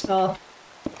self-defense. Oh,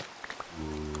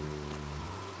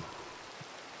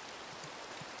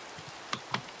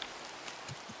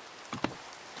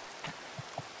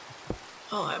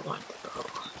 I want to go.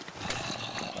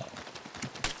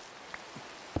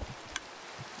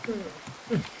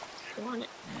 I want it.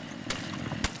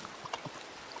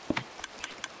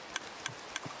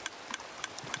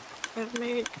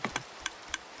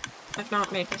 I've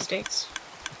not made mistakes.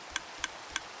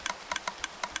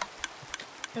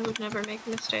 I would never make a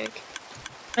mistake.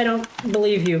 I don't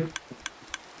believe you.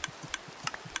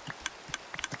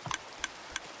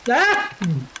 Ah!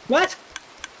 What?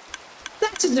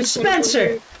 That's a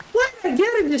dispenser! Why did I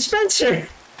get a dispenser?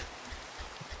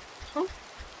 Huh?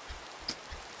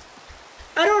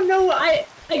 I don't know, I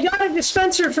got a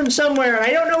dispenser from somewhere,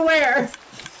 I don't know where.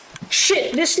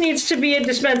 Shit, this needs to be a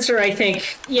dispenser, I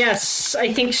think. Yes,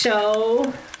 I think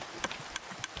so.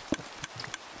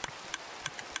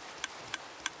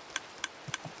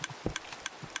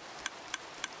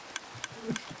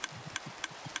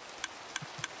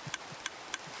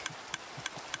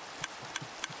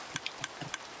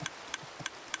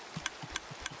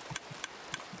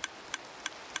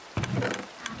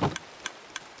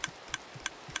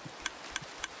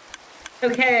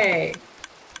 Okay.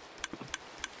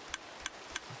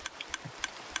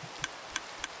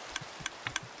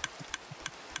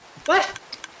 What?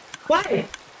 Why?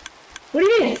 What do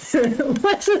you mean?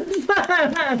 What's the...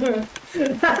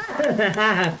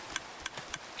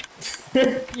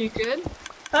 You good?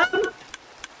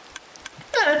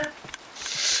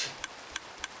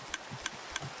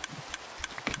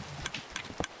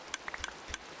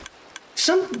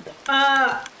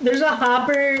 uh, there's a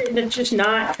hopper that's just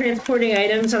not transporting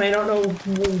items, and I don't know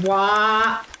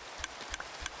why.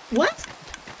 What?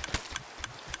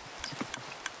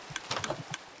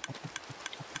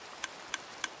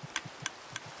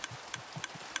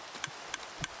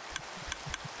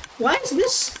 Why is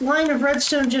this line of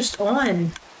redstone just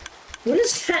on? What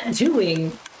is that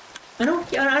doing? I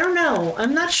don't know.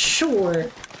 I'm not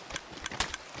sure.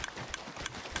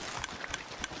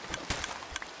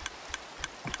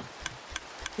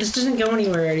 This doesn't go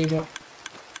anywhere anymore.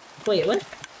 Wait, what?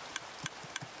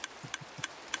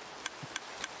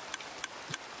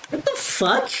 What the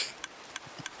fuck?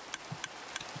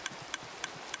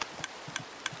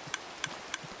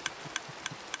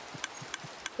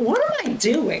 What am I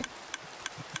doing?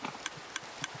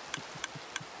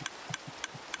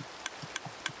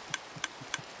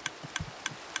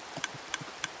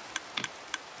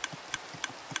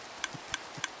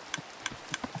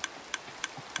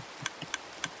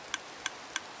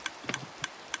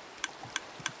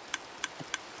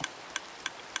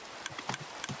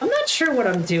 I'm not sure what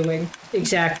I'm doing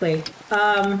exactly.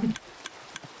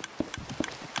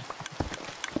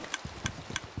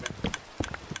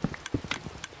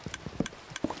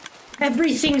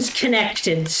 Everything's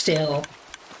connected still.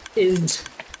 Is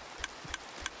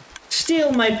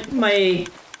still my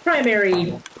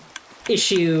primary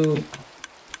issue.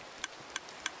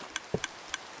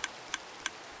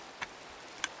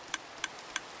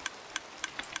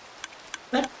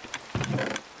 But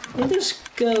where those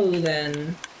go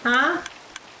then? Huh?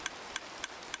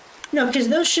 No, because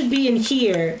those should be in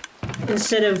here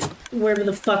instead of wherever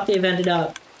the fuck they've ended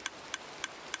up.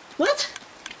 What?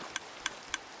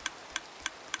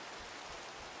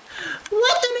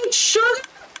 What? They made sugar?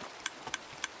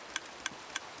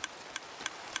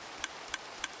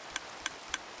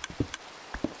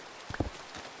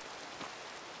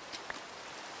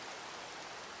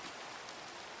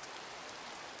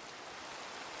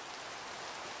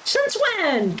 Since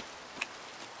when?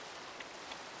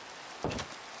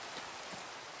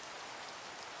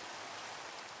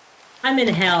 I'm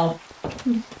in hell.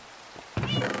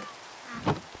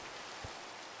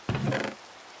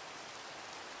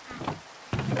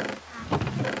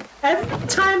 Every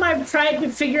time I've tried to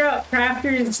figure out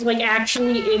crafters like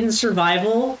actually in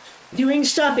survival doing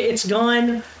stuff, it's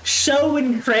gone so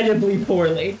incredibly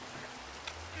poorly.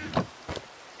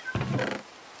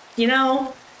 You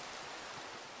know?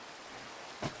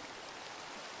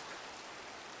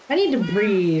 I need to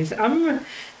breathe. I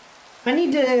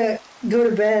need to go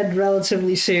to bed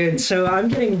relatively soon, so I'm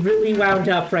getting really wound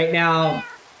up right now.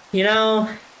 You know?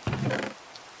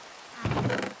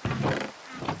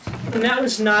 And that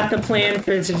was not the plan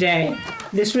for today.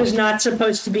 This was not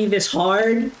supposed to be this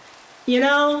hard, you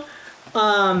know?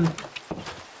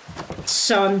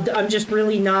 So I'm just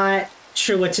really not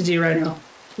sure what to do right now,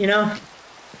 you know?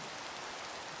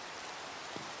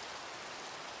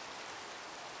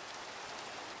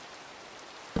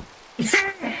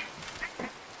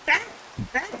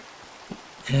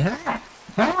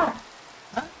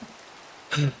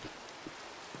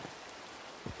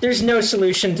 There's no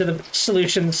solutions to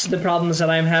the problems that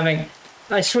I'm having.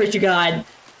 I swear to God.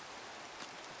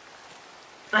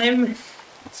 I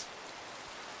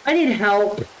need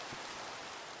help.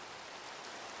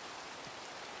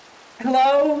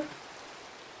 Hello?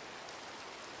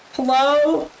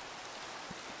 Hello?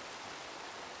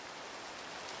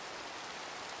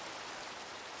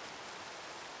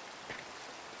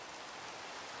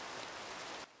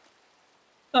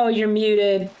 Oh, you're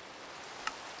muted.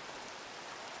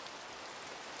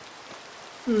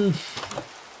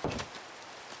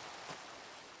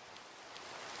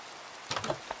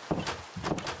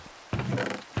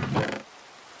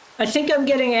 I think I'm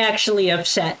getting actually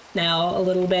upset now a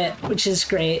little bit, which is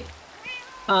great.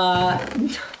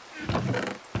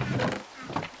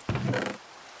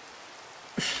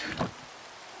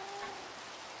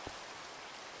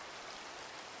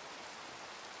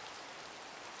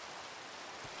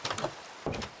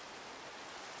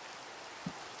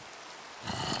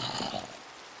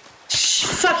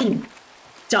 Fucking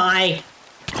die.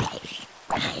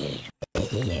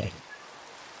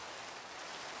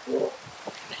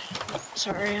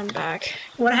 Sorry, I'm back.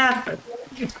 What happened?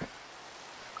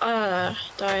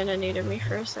 Diana needed me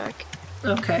for a sec.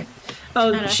 Okay.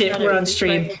 Oh And I shit, thought we're it on would be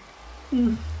stream. quick.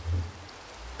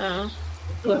 Oh.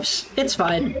 Whoops. It's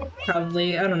fine.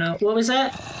 Probably. I don't know. What was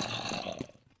that?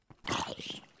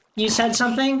 You said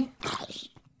something?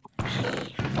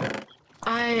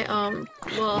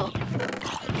 Well,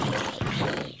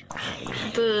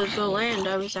 the land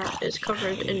I was at is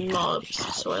covered in mobs,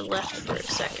 so I left for a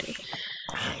second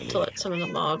to let some of the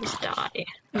mobs die.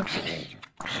 Okay.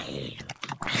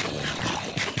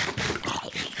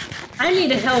 I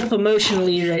need help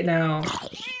emotionally right now.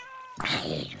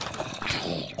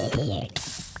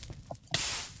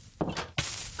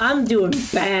 I'm doing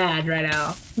bad right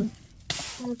now.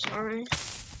 I'm sorry.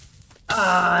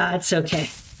 It's okay.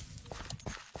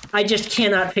 I just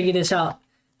cannot figure this out.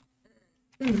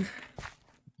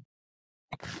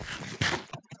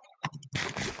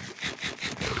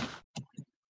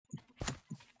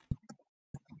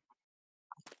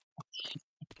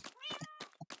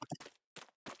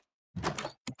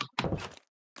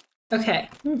 Okay.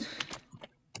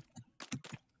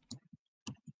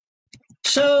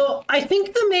 So, I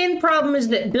think the main problem is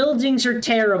that buildings are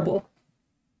terrible.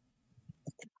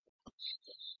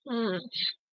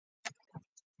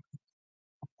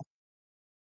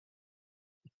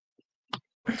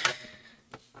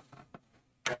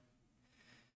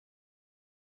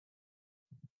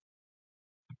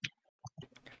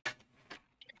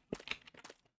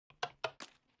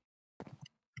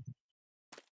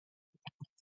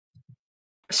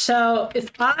 So,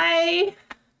 if I...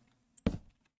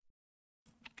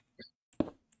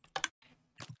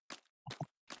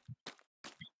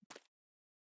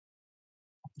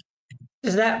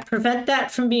 Does that prevent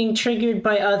that from being triggered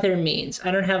by other means?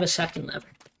 I don't have a second lever.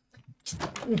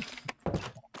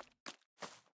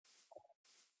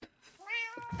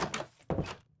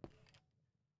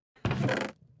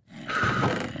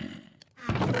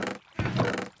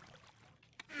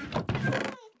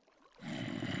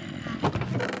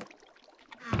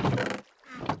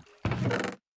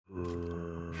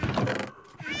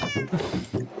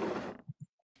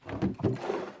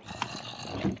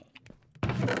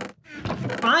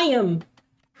 I am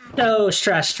so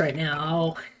stressed right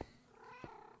now.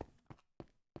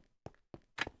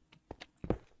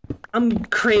 I'm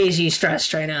crazy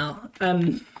stressed right now.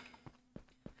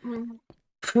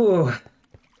 Phew.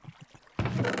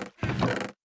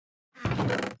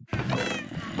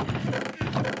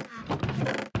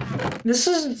 This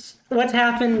is what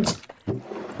happened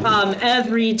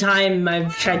every time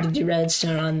I've tried to do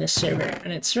Redstone on this server,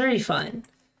 and it's very fun.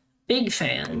 Big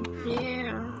fan.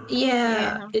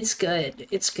 Yeah, it's good.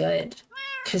 It's good.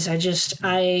 Because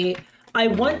I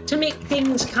want to make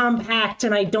things compact,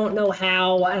 and I don't know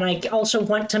how, and I also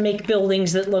want to make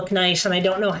buildings that look nice, and I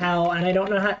don't know how, and I don't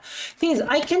know how. Thing is,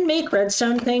 I can make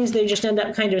redstone things, they just end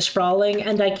up kind of sprawling,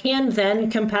 and I can then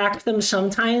compact them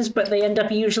sometimes, but they end up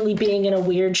usually being in a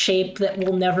weird shape that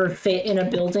will never fit in a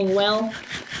building well.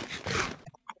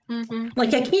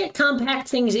 Like, I can't compact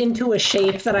things into a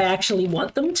shape that I actually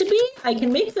want them to be. I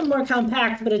can make them more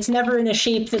compact, but it's never in a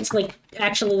shape that's, like,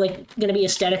 actually, like, gonna be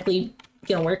aesthetically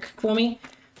gonna work for me.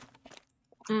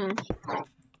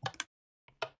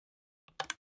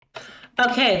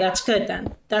 Okay, that's good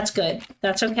then. That's good.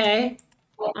 That's okay.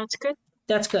 That's good.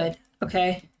 That's good.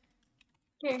 Okay.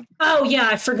 Yeah. Oh, yeah,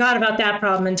 I forgot about that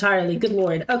problem entirely. Good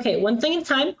lord. Okay, one thing at a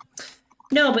time.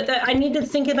 No, but I need to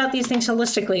think about these things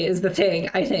holistically is the thing,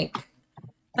 I think.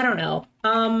 I don't know.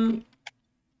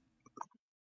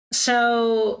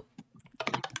 So...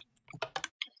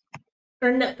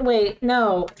 Or no, wait,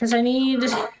 no, because I need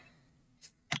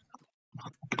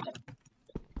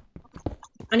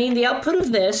the output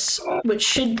of this, which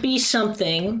should be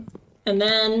something, and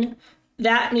then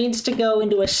that needs to go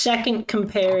into a second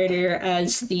comparator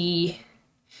as the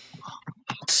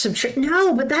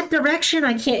no, but that direction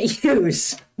I can't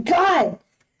use. God!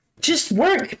 Just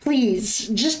work, please.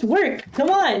 Just work. Come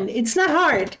on. It's not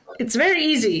hard. It's very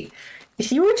easy.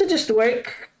 If you were to just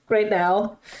work right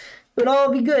now, it would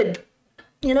all be good.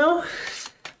 You know?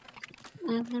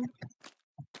 Mm-hmm.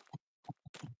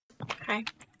 Hi.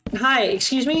 Hi,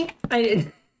 excuse me?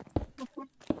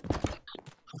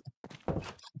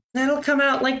 That'll come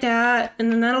out like that,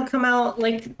 and then that'll come out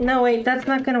like... No, wait, that's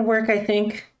not gonna work, I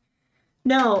think.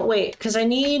 No, wait, because I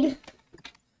need...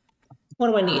 What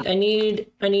do I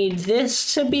need? I need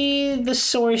this to be the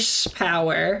source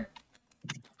power.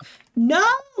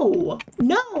 No!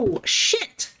 No!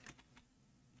 Shit!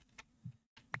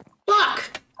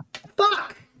 Fuck!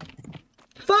 Fuck!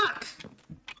 Fuck!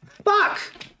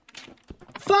 Fuck!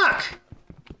 Fuck!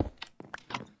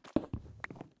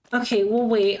 Okay, well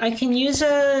wait, I can use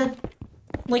a...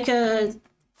 like a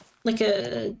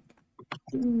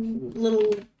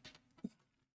little...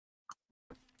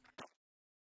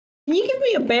 Can you give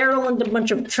me a barrel and a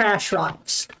bunch of trash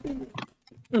rocks?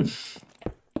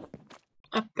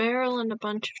 A barrel and a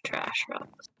bunch of trash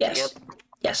rocks. Yes.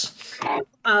 Yep. Yes.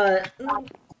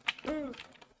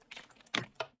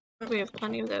 We have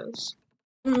plenty of those.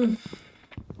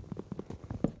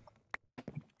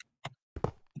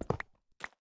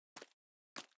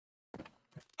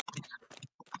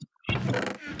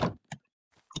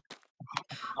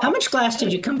 How much glass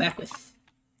did you come back with?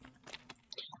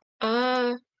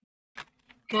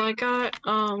 Well, I got,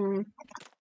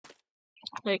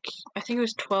 like, I think it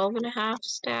was 12.5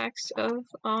 stacks of,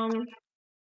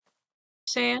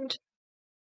 sand.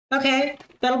 Okay,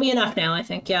 that'll be enough now, I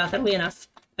think. Yeah, that'll be enough.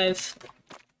 Why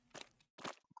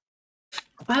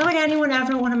would anyone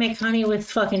ever want to make honey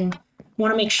with fucking...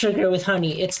 want to make sugar with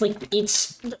honey? It's like,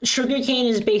 sugarcane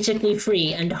is basically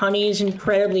free, and honey is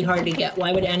incredibly hard to get.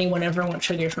 Why would anyone ever want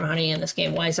sugar from honey in this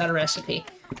game? Why is that a recipe?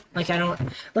 Like, I don't...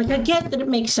 Like, I get that it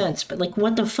makes sense, but, like,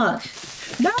 what the fuck?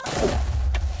 No!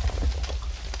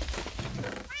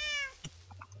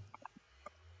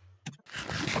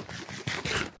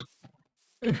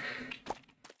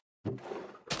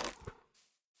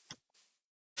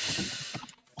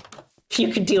 If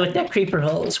you could deal with that creeper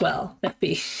hole as well, that'd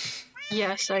be...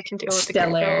 Yes, I can deal with the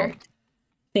stellar. creeper.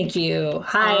 Thank you.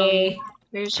 Hi.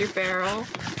 Here's your barrel.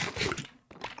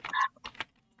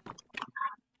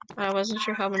 I wasn't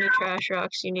sure how many trash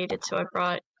rocks you needed, so I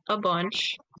brought a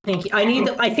bunch. Thank you.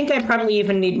 I think I probably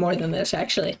even need more than this,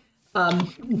 actually.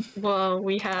 Well,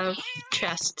 we have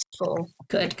chests full.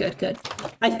 Good, good, good.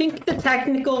 I think the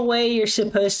technical way you're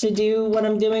supposed to do what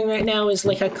I'm doing right now is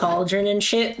like a cauldron and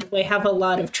shit. We have a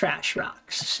lot of trash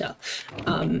rocks, so...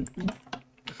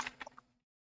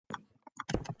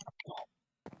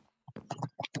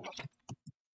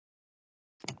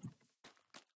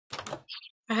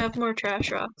 I have more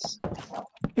trash rocks.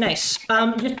 Nice.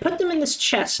 Just put them in this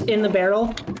chest, in the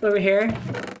barrel, over here.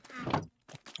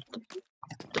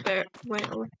 The bear... Wait,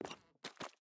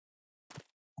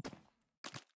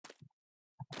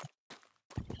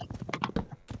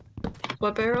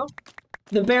 what barrel?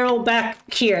 The barrel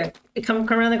back here. Come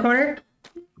around the corner.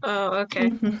 Oh, okay.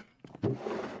 Mm-hmm.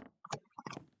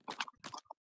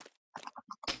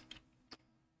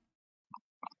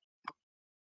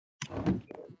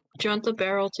 Do you want the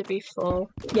barrel to be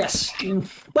full? Yes.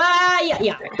 Well,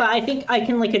 yeah. But I think I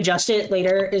can like adjust it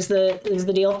later. Is the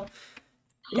deal?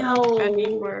 No. I need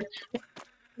more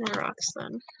rocks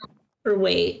then. Or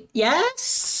wait.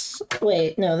 Yes.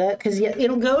 Wait. No. That because yeah,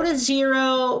 it'll go to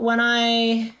 0 when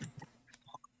I.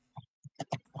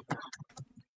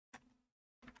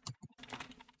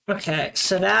 Okay,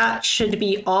 so that should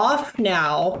be off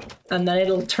now, and then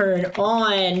it'll turn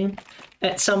on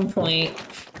at some point.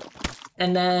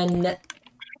 And then,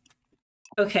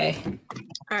 okay.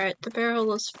 Alright, the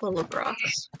barrel is full of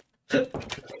rocks.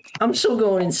 I'm still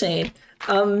going insane.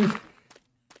 But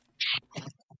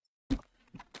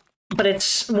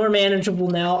it's more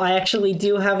manageable now. I actually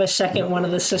do have a second one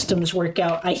of the systems work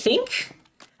out, I think.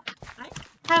 I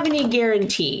don't have any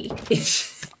guarantee,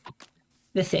 is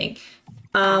the thing.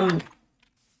 I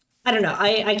don't know.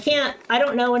 I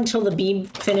don't know until the bee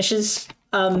finishes,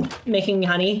 making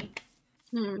honey.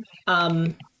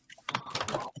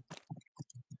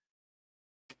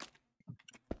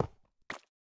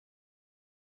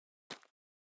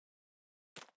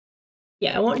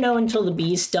 Yeah, I won't know until the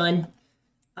bee's done.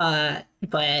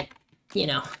 But, you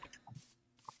know.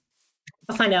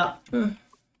 I'll find out.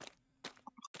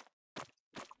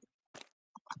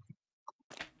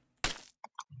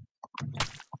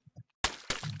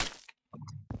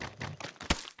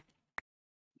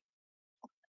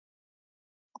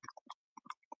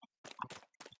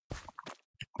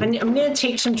 I'm gonna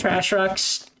take some trash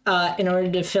rocks in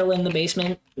order to fill in the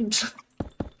basement.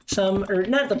 Some, or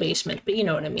not the basement, but you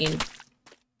know what I mean.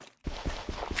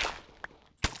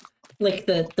 Like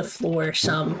the floor,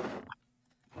 some.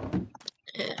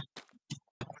 Yeah.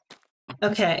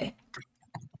 Okay.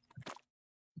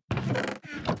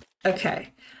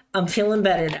 Okay. I'm feeling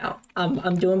better now.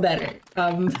 I'm doing better.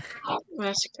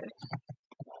 That's good.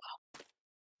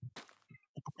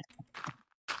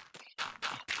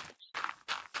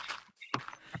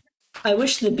 I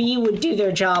wish the bee would do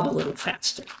their job a little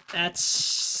faster.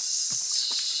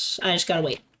 That's... I just gotta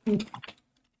wait.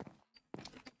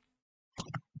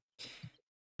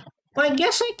 Well, I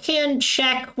guess I can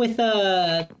check with,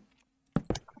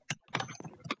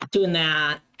 doing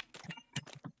that.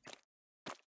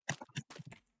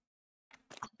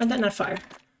 Why'd that not fire?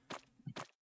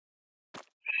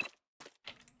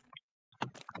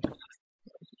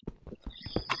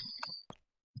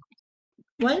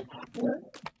 What?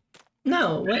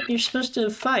 No, what? You're supposed to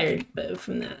have fired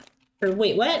from that. Or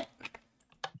wait, what?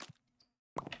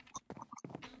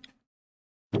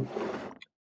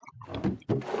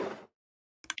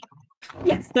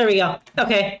 Yes, there we go.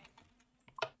 Okay.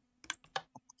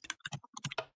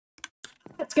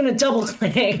 That's gonna double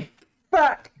click.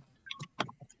 Fuck.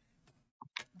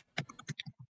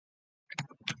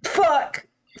 Fuck.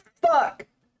 Fuck.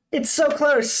 It's so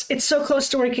close. It's so close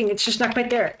to working. It's just not quite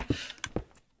there.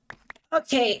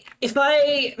 Okay, if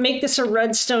I make this a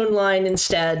redstone line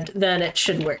instead, then it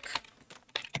should work.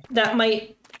 That's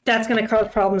gonna cause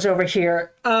problems over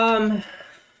here.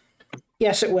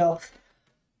 Yes, it will.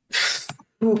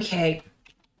 Okay.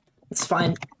 It's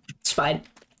fine. It's fine.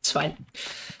 It's fine.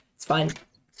 It's fine.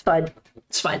 It's fine.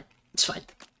 It's fine. It's fine.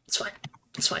 It's fine.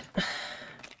 It's fine.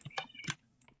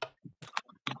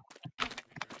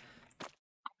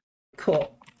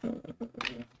 Cool.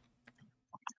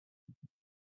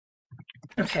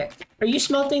 Okay. Are you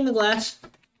smelting the glass?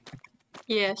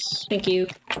 Yes. Thank you.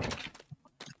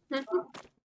 Mhm.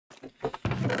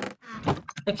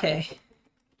 Okay.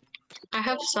 I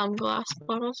have some glass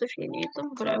bottles if you need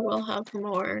them, but I will have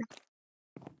more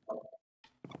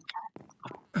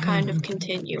kind of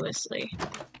continuously.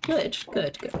 Good.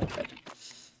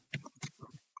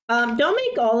 Don't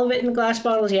make all of it in glass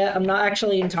bottles yet. I'm not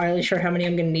actually entirely sure how many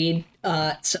I'm gonna need.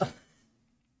 So.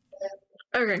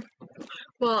 Okay.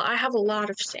 Well, I have a lot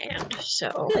of sand,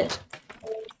 so. Good.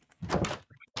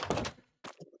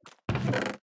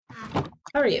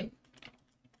 How are you?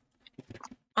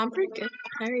 I'm pretty good.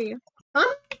 How are you?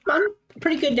 I'm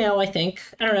pretty good now, I think.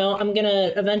 I don't know. I'm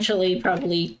gonna eventually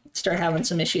probably start having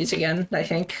some issues again, I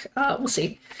think. We'll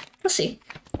see. We'll see.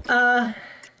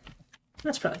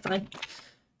 That's probably fine.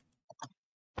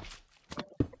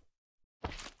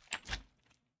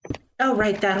 Oh,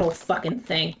 right, that whole fucking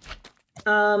thing.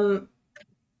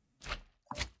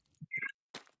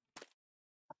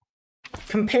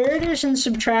 Comparators and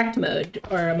subtract mode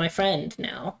are my friend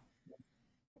now.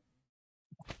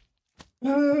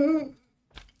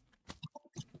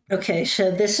 Okay,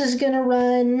 so this is gonna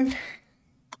run...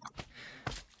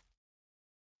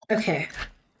 Okay.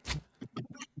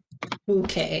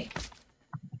 Okay.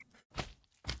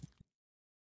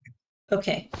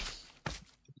 Okay.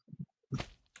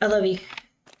 I love you.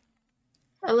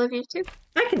 I love you too.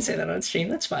 I can say that on stream,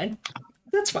 that's fine.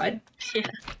 That's fine. Yeah.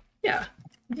 Yeah.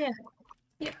 Yeah.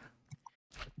 Yeah.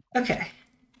 Okay.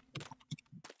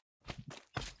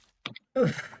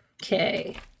 Oof.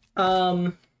 Okay.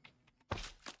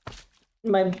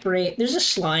 My brain... There's a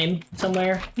slime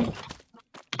somewhere.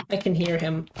 I can hear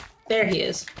him. There he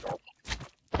is.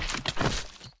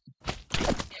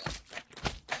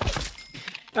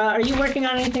 Are you working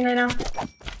on anything right now?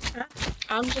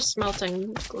 I'm just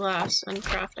smelting glass and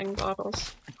crafting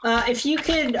bottles. If you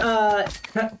could,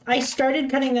 I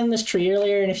started cutting down this tree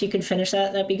earlier, and if you could finish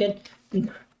that, that'd be good.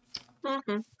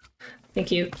 Mm-hmm.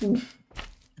 Thank you.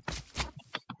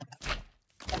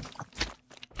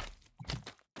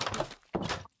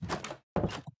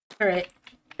 Alright.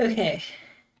 Okay.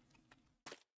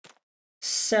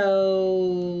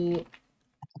 So...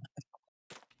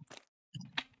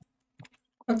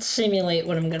 let's simulate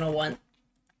what I'm gonna want.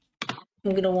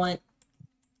 I'm gonna want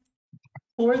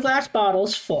 4 glass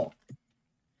bottles full.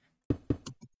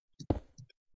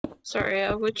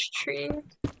 Sorry, which tree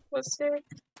was it?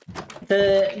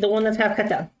 The one that's half cut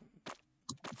down.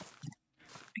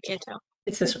 I can't tell.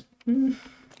 It's this one.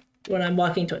 What I'm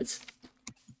walking towards.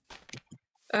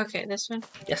 Okay, this one?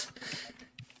 Yes.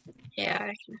 Yeah,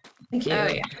 I can. Thank you. Oh,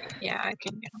 yeah. Yeah, I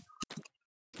can.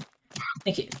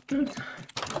 Thank you.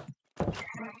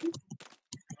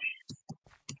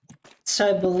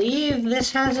 So I believe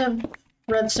this has a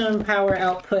redstone power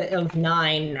output of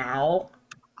 9 now.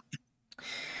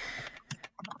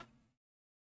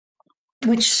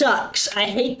 Which sucks. I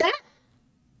hate that.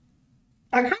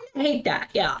 I kind of hate that,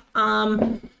 yeah.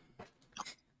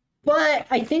 But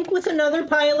I think with another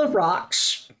pile of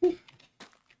rocks...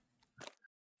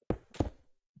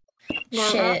 More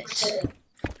Shit. rocks?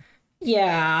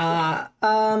 Yeah.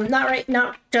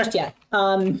 Not just yet.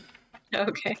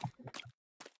 Okay.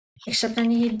 Except I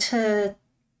need to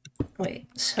wait,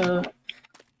 so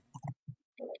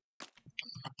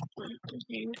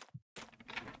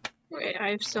Wait, I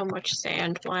have so much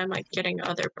sand. Why am I getting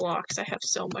other blocks? I have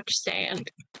so much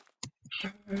sand.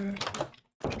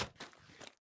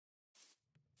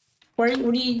 what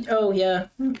do you oh yeah.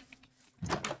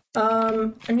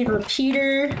 I need a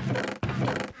repeater.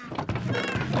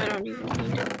 I don't even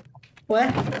need it.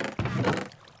 What?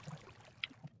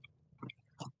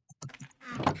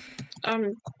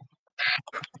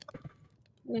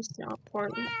 It's not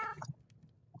important.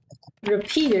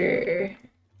 Repeater.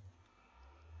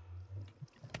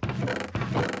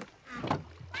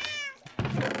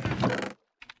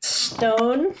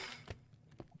 Stone.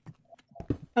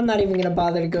 I'm not even gonna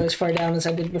bother to go as far down as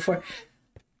I did before.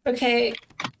 Okay.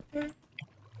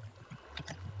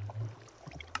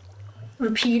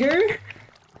 Repeater.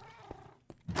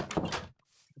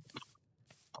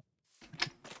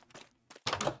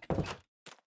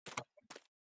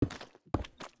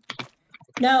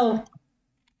 No.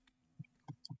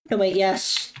 No, wait,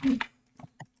 yes.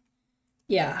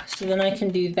 Yeah, so then I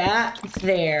can do that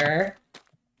there.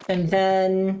 And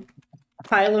then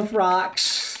pile of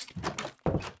rocks.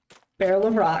 Barrel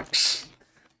of rocks.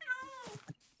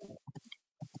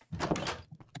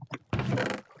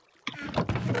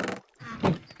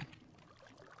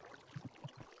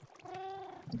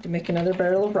 To make another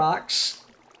barrel of rocks.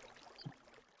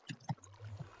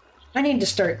 I need to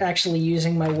start actually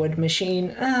using my wood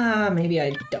machine. Maybe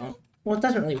I don't. Well, it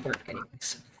doesn't really work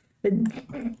anyways.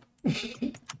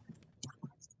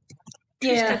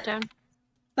 Yeah. Step down.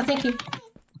 Oh, thank you.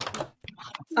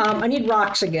 I need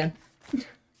rocks again.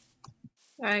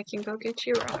 I can go get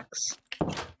you rocks.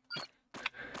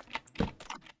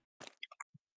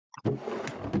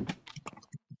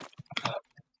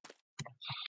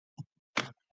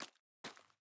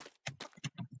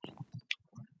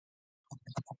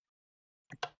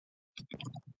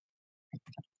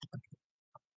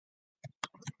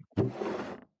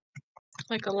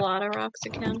 Like a lot of rocks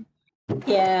again.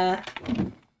 Yeah.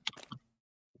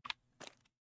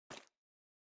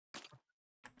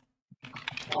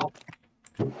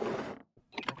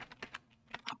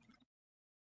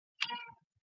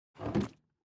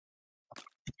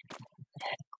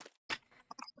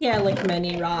 Yeah, like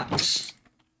many rocks.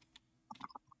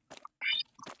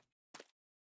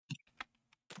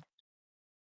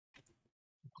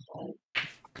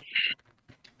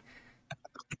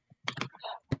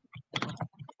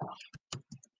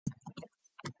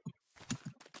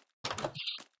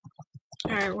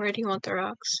 Alright, where do you want the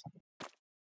rocks?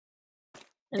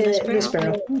 In This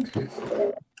barrel.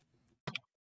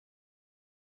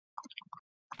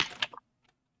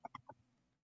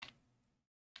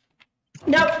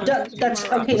 Nope, that's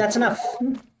okay, that's enough.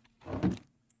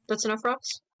 That's enough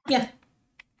rocks? Yeah.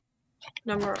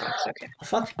 No more rocks, okay.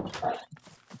 Fuck.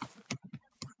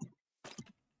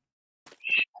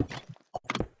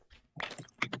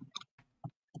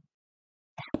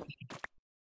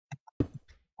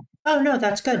 Oh no,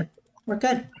 that's good. We're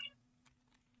good.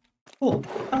 Cool.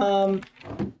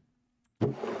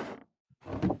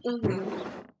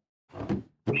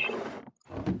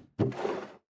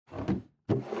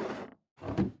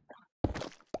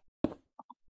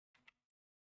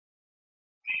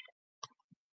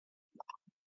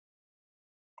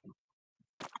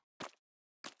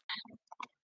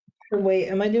 Wait,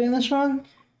 am I doing this wrong?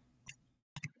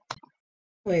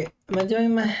 Wait, am I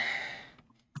doing my...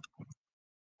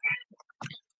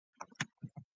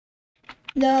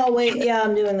 No, wait, yeah,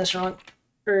 I'm doing this wrong.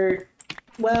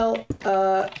 Well,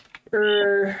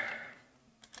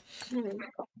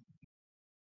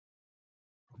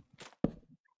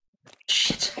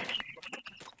 Shit.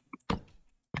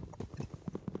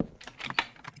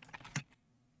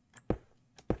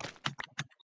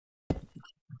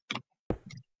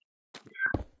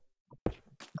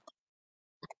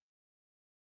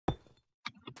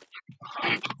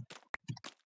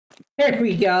 There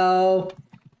we go.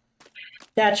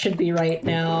 That should be right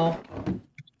now.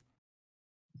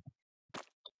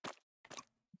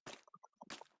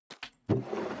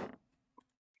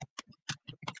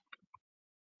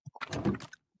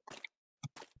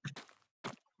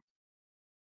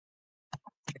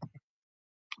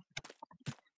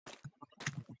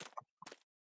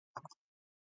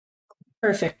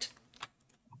 Perfect.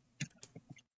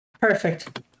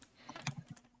 Perfect.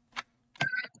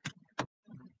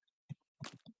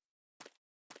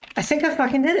 I think I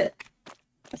fucking did it.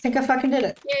 I think I fucking did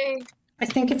it. Yay! I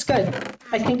think it's good.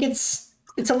 I think it's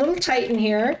a little tight in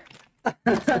here.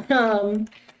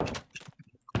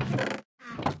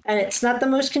 and it's not the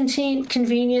most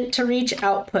convenient to reach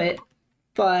output,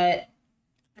 but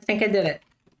I think I did it.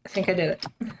 I think I did it.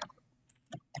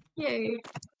 Yay.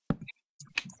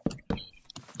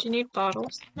 Do you need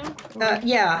bottles now?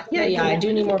 Yeah, I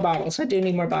do need more bottles.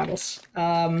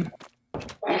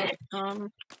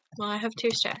 Well, I have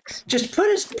 2 stacks. Just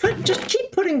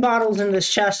keep putting bottles in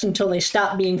this chest until they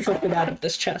stop being filtered out of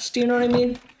this chest. Do you know what I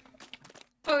mean?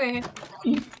 Okay.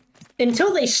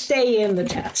 Until they stay in the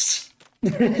chest.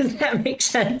 Does that make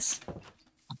sense?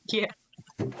 Yeah.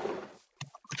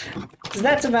 Because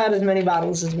that's about as many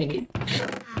bottles as we need.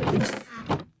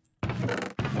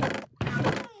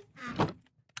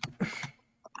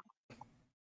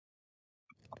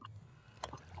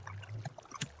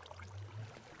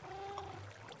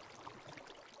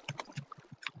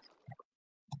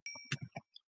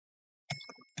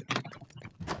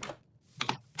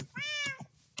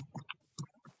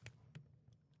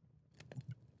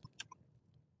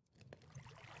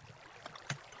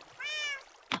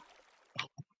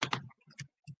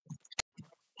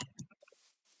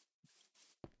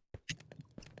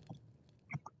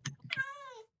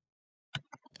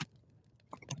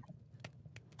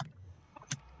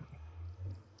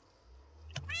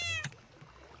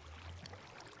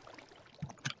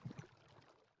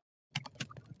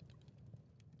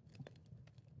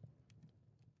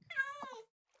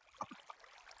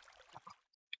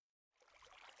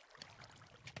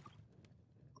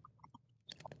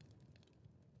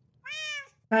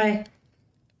 Hi.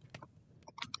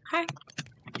 Hi.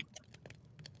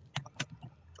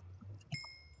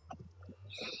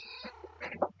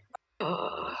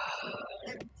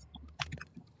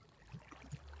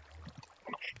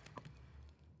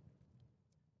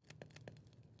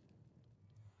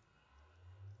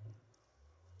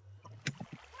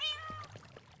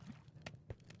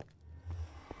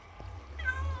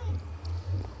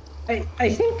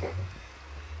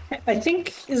 I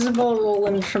think Isabel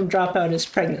Roland from Dropout is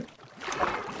pregnant.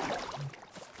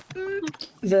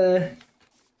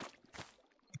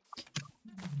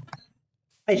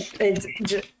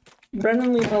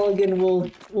 Brendan Lee Mulligan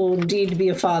will indeed be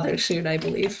a father soon, I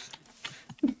believe.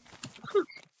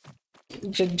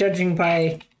 Judging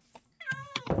by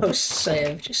posts I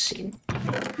have just seen.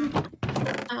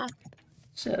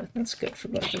 So that's good for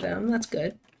both of them. That's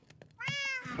good.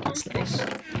 That's nice.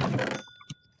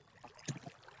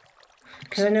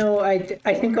 Because I know, I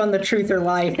think on the Truth or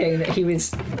Lie thing that he would,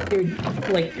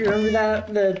 like, you remember that?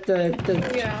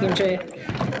 The Yeah.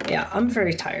 PMJ? Yeah, I'm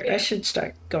very tired. I should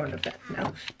start going to bed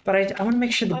now. But I want to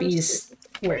make sure the bees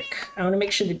work. I'm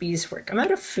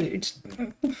out of food.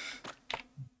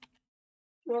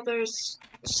 Well, there's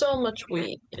so much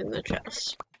wheat in the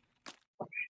chest.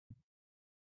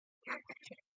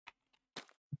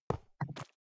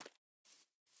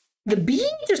 The bee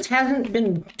just hasn't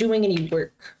been doing any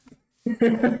work.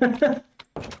 For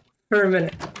a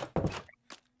minute.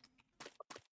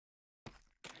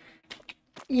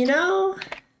 You know?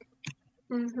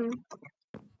 Mm-hmm.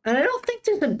 And I don't think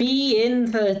there's a bee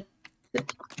in the...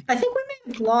 I think we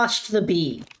may have lost the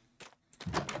bee.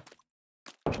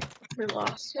 We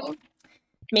lost him.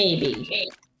 Maybe.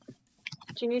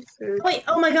 Do you need food? Wait,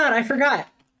 oh my god, I forgot.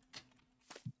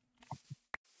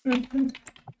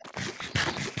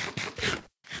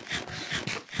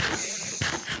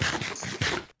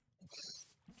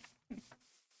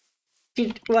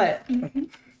 What?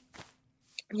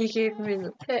 You gave me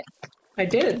the pick, I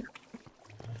did.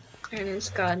 and it's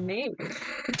got a name,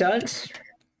 It does.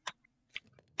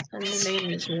 and the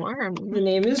name is Worm. The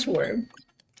name is Worm.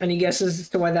 Any guesses as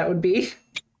to why that would be?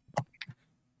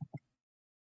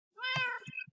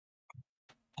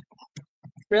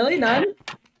 Really? None?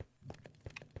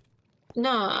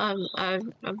 No, I'm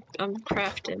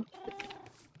crafting.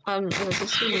 I was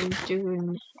assuming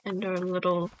Dune and our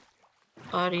little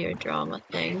audio drama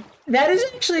thing. That is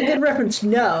actually a good reference.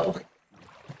 No.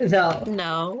 Though.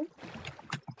 No.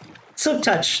 Silk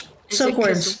Touch. Is Silk it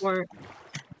 'cause Worms.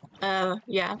 of work?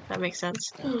 Yeah, that makes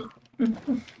sense.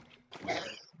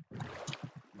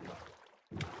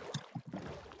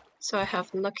 So I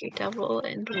have Lucky Devil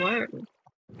and Worm.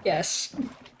 Yes.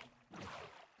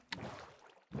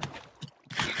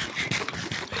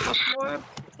 Have more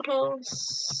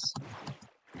bottles.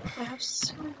 I have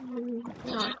so many.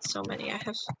 Not so many. I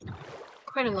have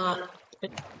quite a lot.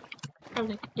 But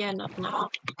probably, yeah, not now.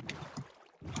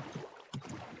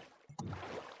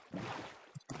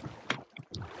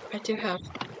 I do have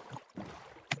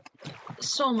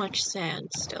so much sand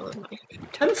still in my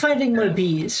inventory. I'm finding more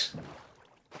bees.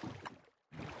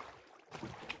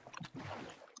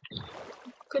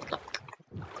 Good luck.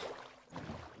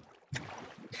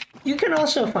 You can can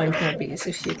also find more bees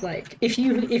if you'd like. If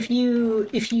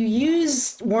you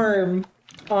use worm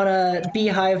on a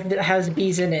beehive that has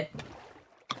bees in it,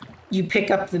 you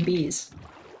pick up the bees.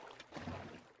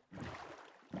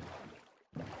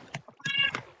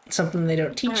 Something they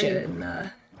don't teach you in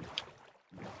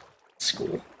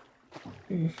school.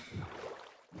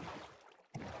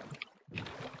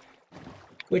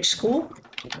 Which school?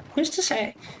 Who's to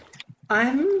say?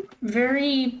 I'm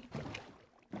very...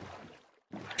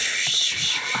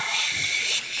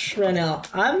 right now.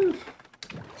 I'm...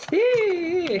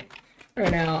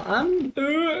 right now. I'm...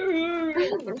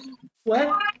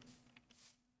 what?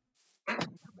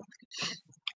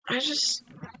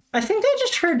 I think I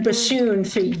just heard bassoon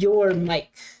through your mic.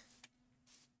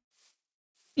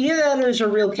 Either that or there's a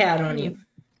real cat on you.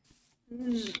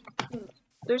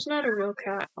 There's not a real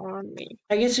cat on me.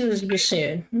 I guess it was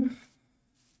bassoon.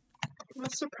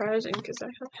 That's surprising because I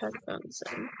have headphones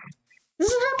in.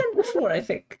 This has happened before, I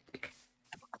think.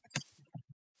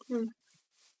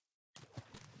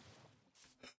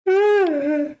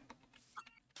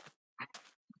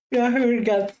 Yeah, I heard it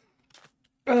again.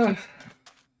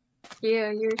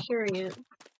 Yeah, you're hearing it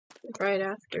right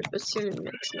after bassoon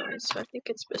makes noise, so I think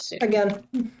it's bassoon. Again.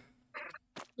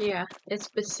 Yeah, it's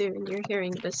bassoon. You're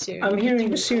hearing bassoon. I'm hearing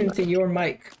bassoon through your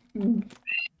mic.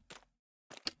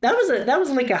 That was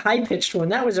like a high-pitched one.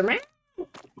 That was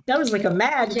like a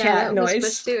mad cat noise.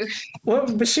 Was bassoon. Well,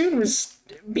 bassoon was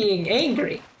being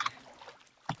angry.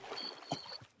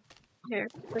 Here,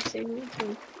 bassoon.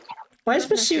 Why is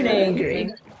bassoon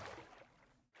angry?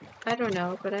 I don't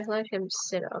know, but I let him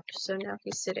sit up, so now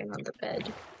he's sitting on the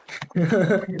bed.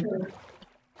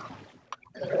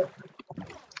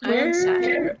 I unsat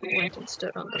him and went and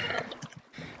stood on the bed.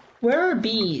 Where are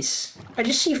bees? I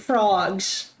just see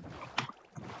frogs.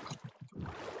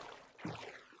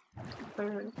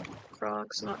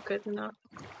 Frogs not good enough.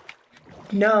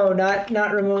 No, not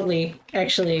remotely,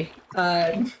 actually.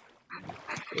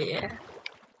 Yeah.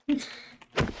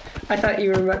 I thought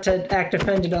you were about to act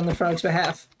offended on the frog's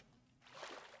behalf.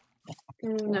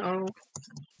 No.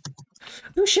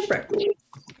 Ooh, shipwreck.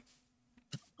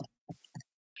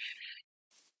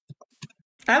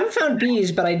 I haven't found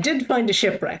bees, but I did find a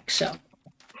shipwreck, so.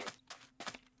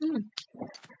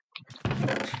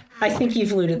 I think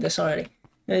you've looted this already.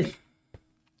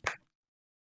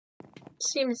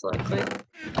 Seems likely.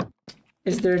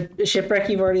 Is there a shipwreck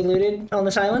you've already looted on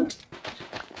this island?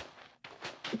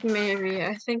 Maybe.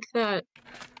 I think that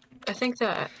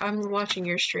I'm watching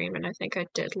your stream and I think I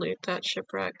did loot that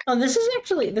shipwreck. Oh, this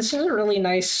is a really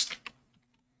nice...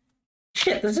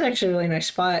 Shit, this is actually a really nice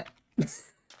spot.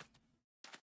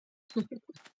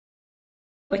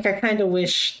 Like, I kind of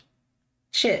wish...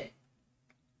 Shit.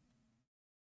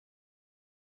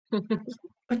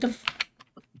 What the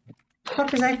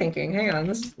fuck was I thinking? Hang on,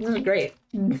 this is great.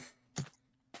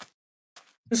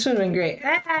 This would have been great.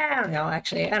 I don't know,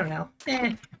 actually. I don't know.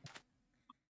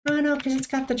 Oh, no, because it's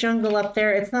got the jungle up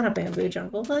there. It's not a bamboo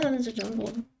jungle, but it's a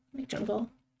jungle. Big jungle.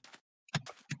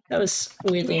 That was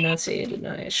weirdly enunciated,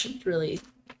 and I should really...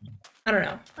 I don't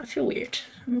know. I feel weird.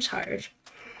 I'm tired.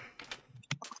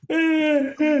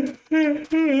 I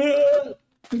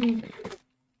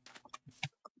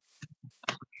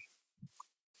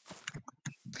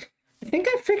think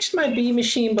I fixed my bee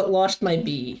machine but lost my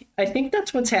bee. I think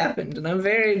that's what's happened, and I'm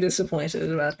very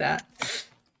disappointed about that.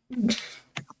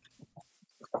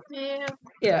 Yeah.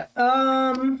 Yeah,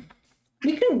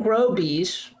 we can grow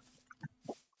bees.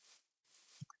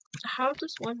 How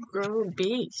does one grow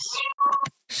bees?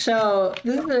 So,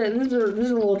 this is a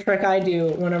little trick I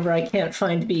do whenever I can't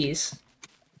find bees.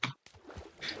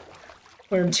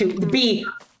 The bee!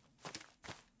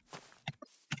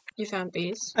 You found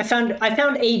bees? I found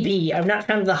a bee. I've not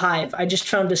found the hive. I just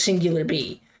found a singular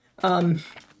bee. I'm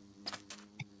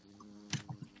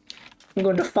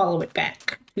going to follow it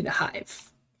back to the hive.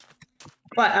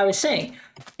 But I was saying,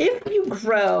 if you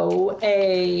grow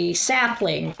a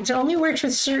sapling, it only works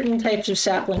with certain types of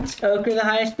saplings. Oak are the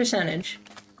highest percentage.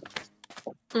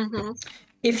 Mm-hmm.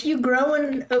 If you grow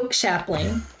an oak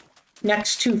sapling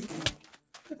next to...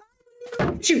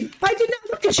 Shoot! I did not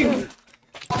look at you!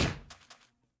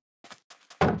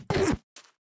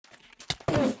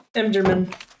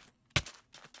 Enderman.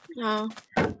 No.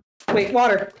 Wait,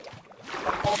 water.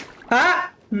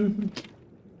 Ah!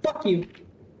 Fuck you.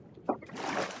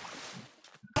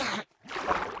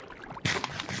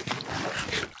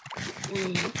 We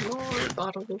need more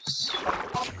bottles.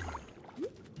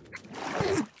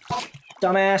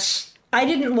 Dumbass. I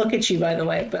didn't look at you, by the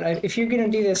way, but if you're gonna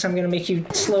do this, I'm gonna make you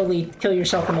slowly kill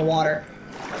yourself in the water.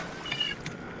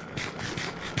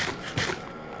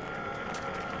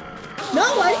 No,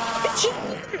 I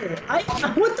didn't hit you.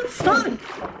 What the fuck?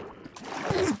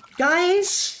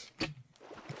 Guys?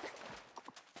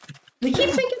 They keep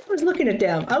thinking I was looking at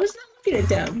them. I was not looking at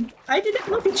them. I didn't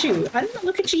look at you. I didn't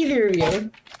look at either of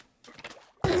you.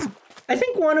 I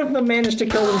think one of them managed to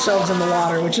kill themselves in the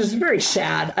water, which is very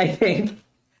sad, I think.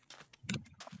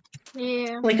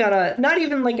 Yeah. Like on a, not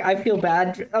even like I feel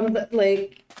bad,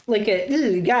 like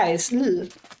a, guys,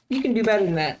 you can do better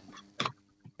than that.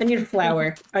 I need a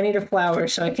flower. I need a flower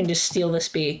so I can just steal this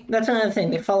bee. That's another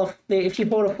thing. If you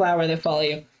hold a flower, they follow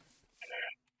you.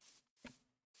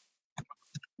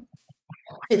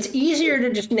 It's easier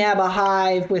to just nab a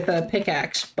hive with a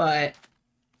pickaxe, but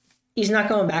he's not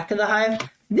going back to the hive.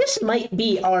 This might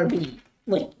be our bee.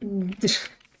 Like,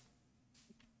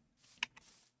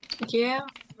 Yeah.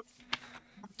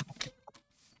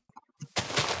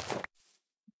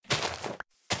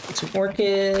 some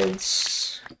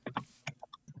orchids.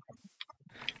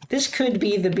 This could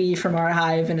be the bee from our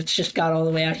hive, and it's just got all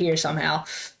the way out here somehow.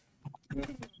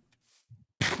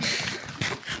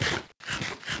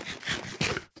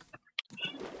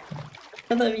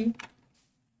 I love you.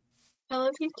 I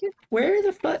love you too. Where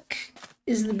the fuck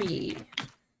is the bee?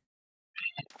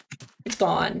 It's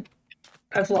gone.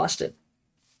 I've lost it.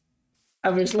 I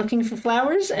was looking for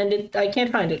flowers, and I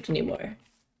can't find it anymore.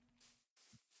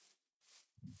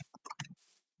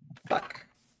 Fuck.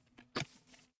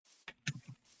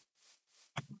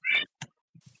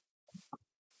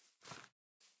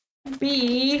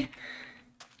 Bee.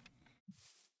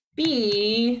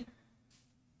 Bee.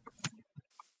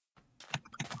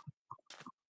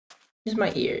 Use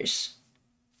my ears.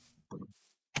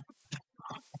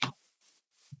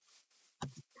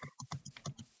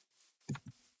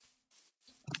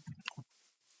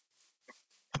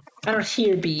 I don't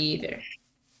hear bee either.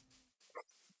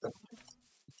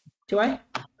 Do I?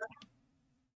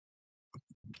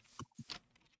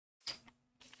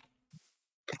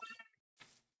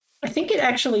 I think it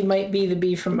actually might be the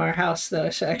bee from our house, though,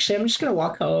 so actually I'm just gonna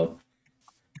walk home.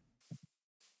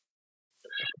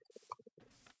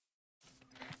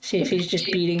 See if he's just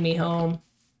beating me home.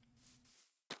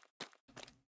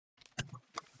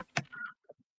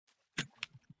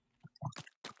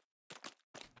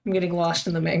 I'm getting lost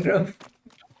in the mangrove.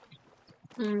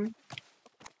 Mm.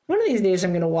 One of these days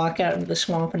I'm gonna walk out into the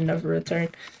swamp and never return.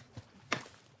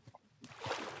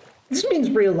 This means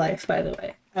real life, by the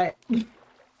way.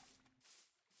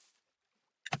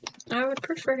 I would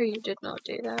prefer you did not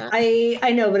do that.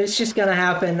 I know, but it's just gonna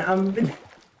happen.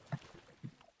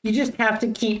 You just have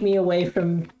to keep me away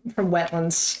from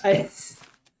wetlands.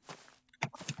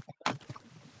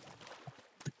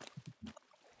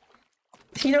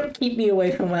 If you don't keep me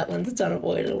away from wetlands, it's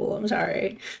unavoidable. I'm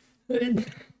sorry.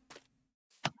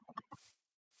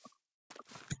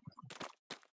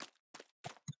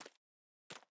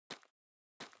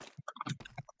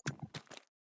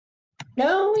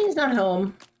 No, he's not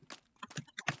home.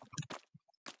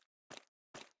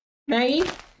 Maggie?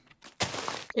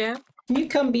 Yeah? Can you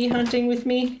come bee hunting with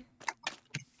me?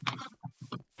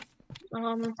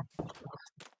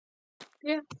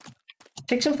 Yeah.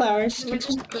 Take some flowers. Take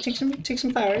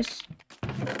some flowers.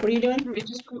 What are you doing? Let me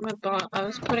just put my I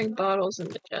was putting bottles in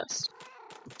the chest.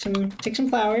 Take some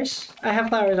flowers. I have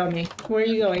flowers on me. Where are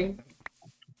you going?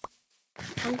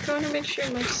 I'm trying to make sure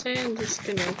my sand is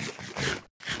gonna...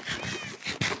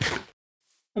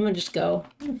 I'm gonna just go.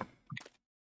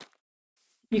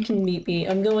 You can meet me.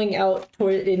 I'm going out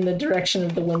in the direction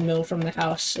of the windmill from the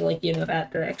house, so like, you know,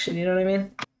 that direction, you know what I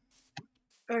mean?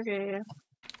 Okay, yeah.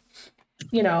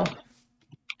 You know,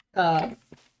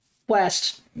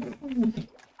 west.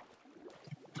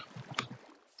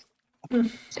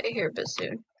 Stay here,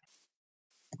 Bassoon.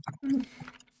 I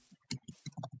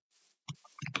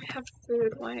have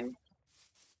food. Why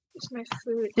is my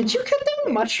food? Did you cut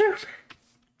down a mushroom?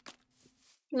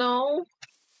 No.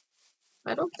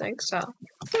 I don't think so.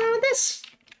 What's going on with this?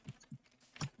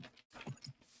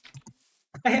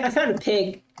 I found a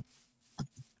pig.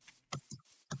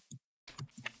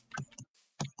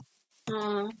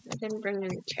 I didn't bring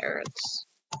any carrots.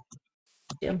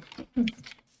 Yeah.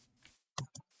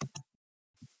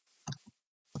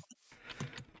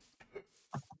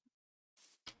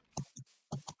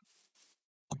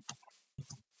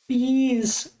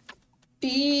 Bees.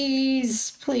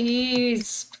 Bees.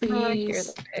 Please. Please. Oh, I hear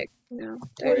the pig. No.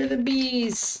 Where are the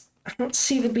bees? I don't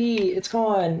see the bee. It's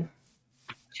gone.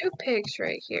 2 pigs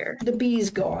right here. The bee's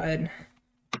gone.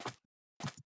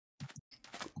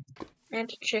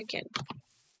 And a chicken.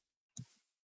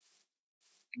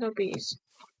 No bees.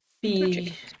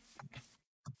 Bee.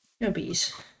 No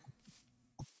bees.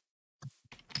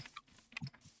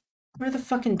 Where are the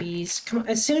fucking bees? Come on.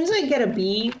 As soon as I get a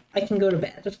bee, I can go to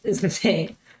bed, is the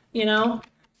thing. You know?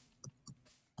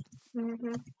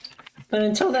 Mm-hmm. But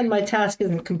until then, my task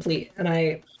isn't complete, and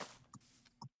I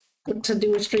want to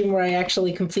do a stream where I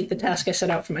actually complete the task I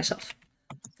set out for myself.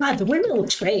 God, the windmill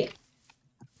looks great.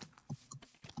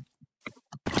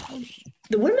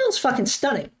 The windmill's fucking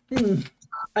stunning.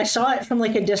 I saw it from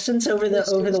like a distance over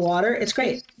the water. It's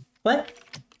great. What?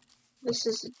 This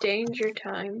is danger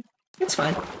time. It's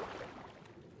fine.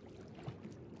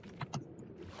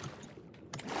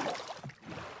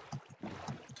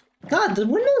 God, the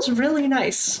windmill's really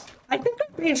nice. I think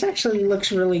the base actually looks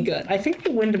really good. I think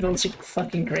the windmill's a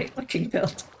fucking great looking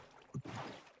build.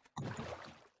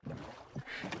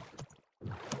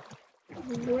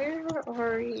 Where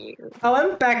are you? Oh,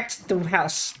 I'm back to the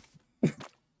house.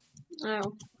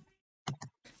 Oh.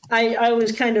 I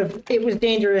was kind of, it was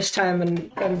dangerous time,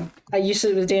 and I used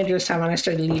to, it was dangerous time when I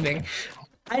started leaving.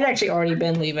 I'd actually already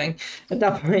been leaving. At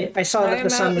that point, I saw that the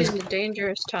sun was... in a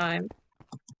dangerous time.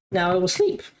 Now it will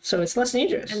sleep, so it's less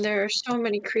dangerous. And there are so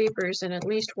many creepers, and at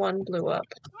least one blew up.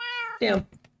 Damn.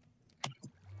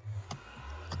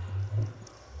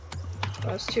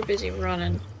 I was too busy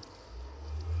running.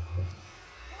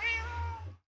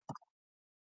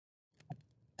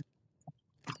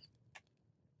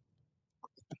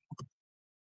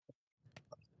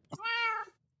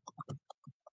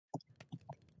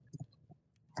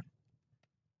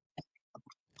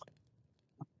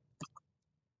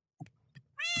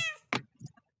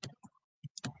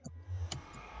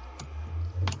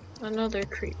 Another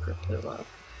creeper blew up.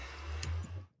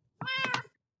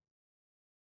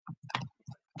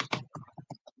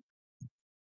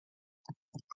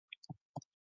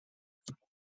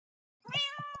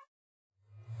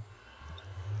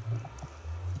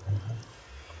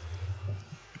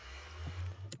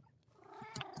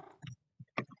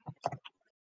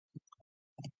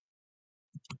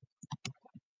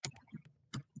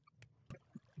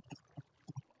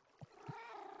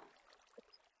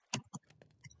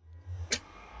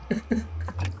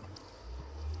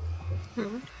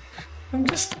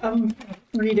 I'm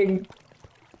reading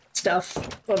stuff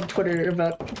on Twitter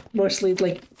about mostly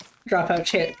like dropout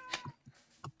shit.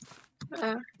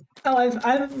 I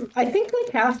think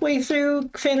like halfway through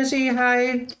Fantasy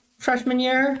High freshman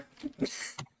year.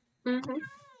 Mm-hmm.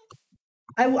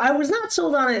 I was not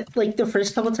sold on it like the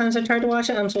first couple times I tried to watch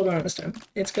it. I'm sold on it this time.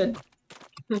 It's good.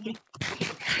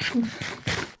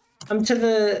 I'm to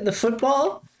the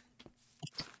football.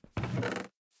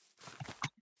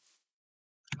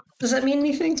 Does that mean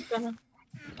anything?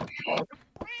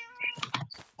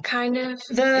 Kind of.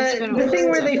 The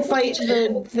thing where they fight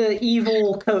the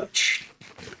evil coach.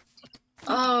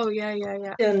 Oh yeah.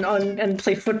 And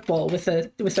play football with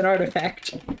an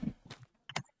artifact.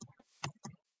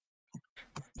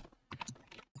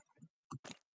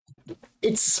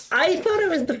 I thought it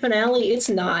was the finale. It's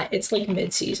not. It's like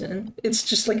mid-season. It's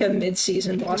just like a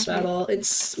mid-season boss battle.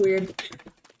 It's weird.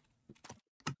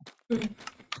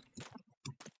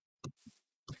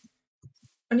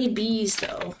 I need bees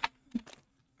though.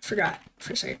 Forgot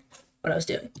for a second what I was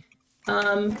doing.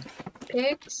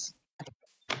 Pigs?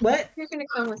 What? You're gonna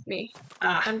come with me.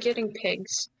 Ah. I'm getting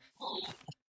pigs.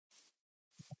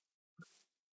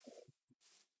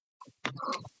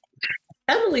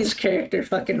 Emily's character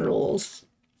fucking rules.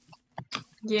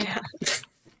 Yeah.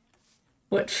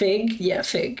 What, Fig? Yeah,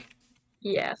 Fig.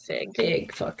 Yeah, Fig.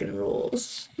 Fig fucking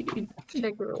rules.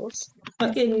 Fig rules.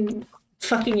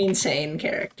 Fucking insane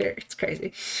character. It's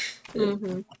crazy.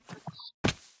 Mm-hmm.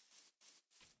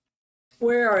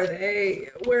 Where are they?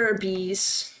 Where are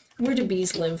bees? Where do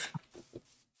bees live?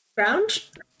 Ground?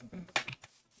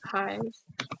 Hive.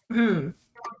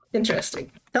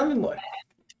 Interesting. Tell me more.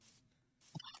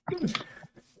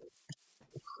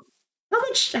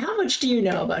 How much do you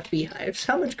know about beehives?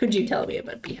 How much could you tell me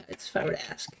about beehives if I were to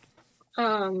ask?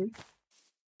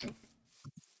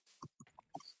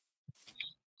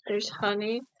 There's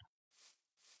honey.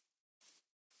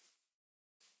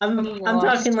 I'm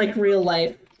talking like real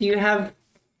life. Do you have...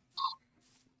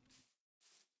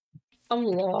 I'm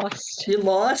lost. You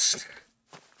lost?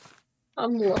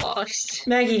 I'm lost.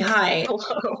 Maggie, hi.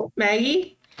 Hello.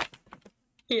 Maggie?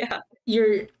 Yeah.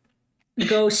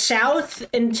 Go south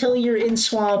until you're in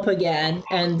swamp again,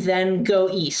 and then go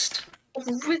east.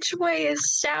 Which way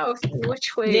is south?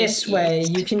 Which way This is way.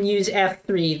 east? You can use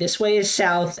F3. This way is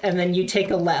south, and then you take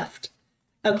a left.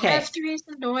 Okay. F3 is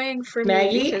annoying for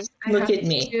Maggie, me because I look have at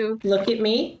me. to... Look at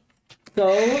me.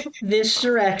 Go this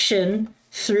direction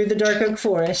through the Dark Oak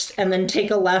Forest, and then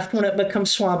take a left when it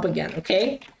becomes swamp again,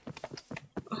 okay?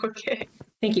 Okay.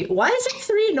 Thank you. Why is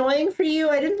F3 annoying for you?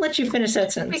 I didn't let you finish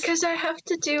that sentence. Because I have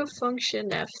to do function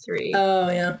F3.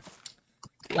 Oh, yeah.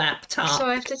 Laptop. So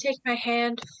I have to take my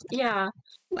hand, yeah.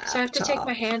 Laptop. So I have to take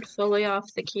my hand fully off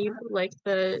the key, like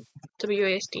the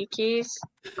WASD keys,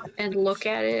 and look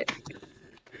at it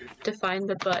to find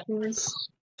the buttons.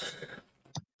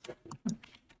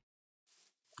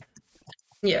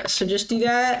 Yeah, so just do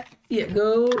that. Yeah,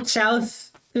 go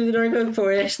south through the Dark Oak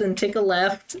Forest, then take a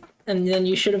left, and then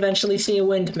you should eventually see a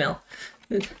windmill.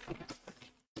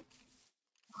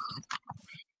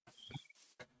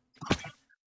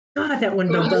 God, that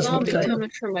windmill does look good. Coming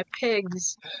for my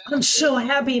pigs. I'm so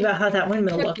happy about how that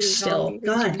windmill looks still.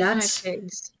 God,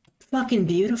 that's fucking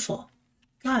beautiful.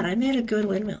 God, I made a good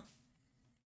windmill.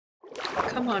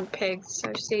 Come on, pigs.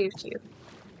 I saved you.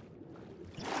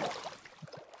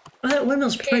 Oh, that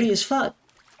windmill's pretty as fuck.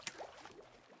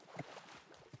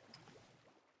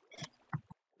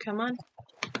 Come on.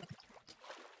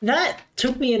 That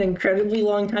took me an incredibly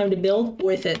long time to build.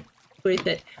 Worth it. Worth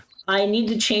it. I need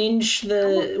to change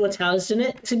the what's housed in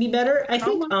it to be better. I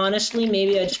think, honestly,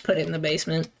 maybe I just put it in the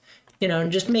basement. You know,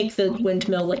 and just make the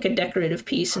windmill like a decorative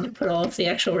piece and put all of the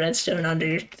actual redstone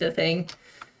under the thing.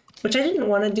 Which I didn't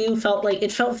want to do.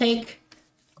 It felt fake.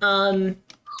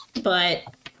 But,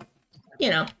 you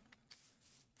know.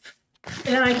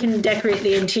 And then I can decorate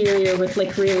the interior with,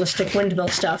 like, realistic windmill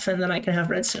stuff, and then I can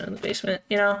have redstone in the basement,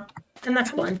 you know? And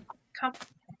that's fun. Come.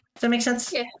 Does that make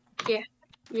sense? Yeah.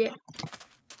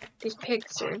 These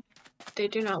pigs they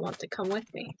do not want to come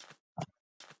with me.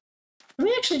 Let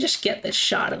me actually just get this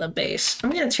shot of the base. I'm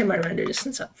gonna turn my render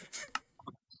distance up.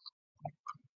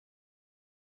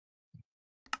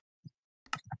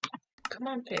 Come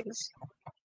on, pigs.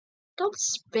 Don't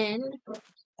spin.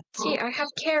 See, I have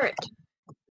carrot.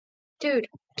 Dude,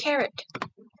 carrot.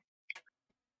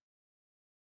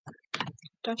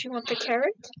 Don't you want the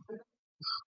carrot?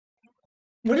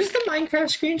 What is the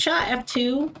Minecraft screenshot?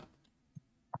 F2?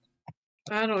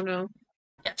 I don't know.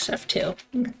 Yes, F2.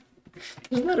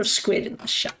 There's a lot of squid in the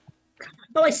shot.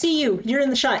 Oh, I see you! You're in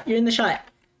the shot! You're in the shot!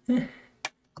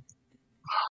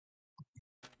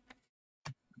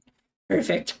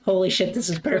 Perfect. Holy shit, this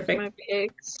is perfect. My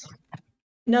pigs.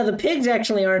 No, the pigs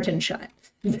actually aren't in shot.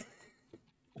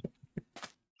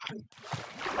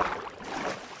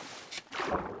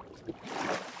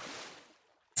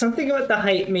 Something about the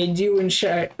height made you in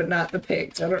shot, but not the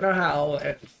pigs. I don't know how.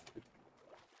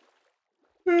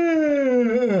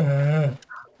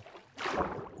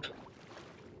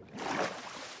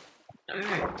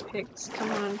 Alright, pigs,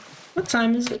 come on. What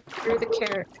time is it? Through the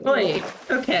carrot. Oh, wait,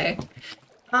 okay.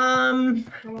 Come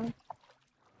on.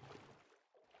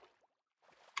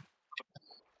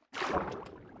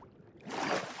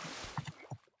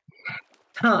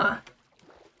 Huh.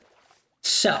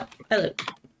 So,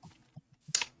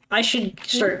 I should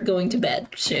start going to bed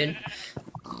soon.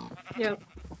 Yep.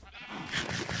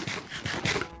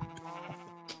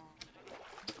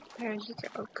 There you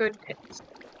go. Good pigs.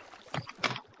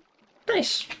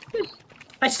 Nice.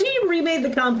 I see you remade the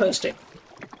composting.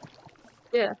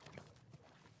 Yeah.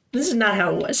 This is not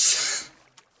how it was.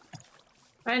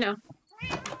 I know.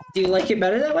 Do you like it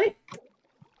better that way?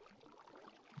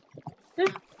 Yeah.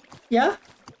 Yeah?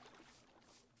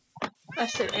 I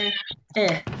said eh.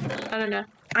 Eh. I don't know.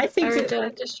 I think I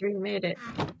just remade it.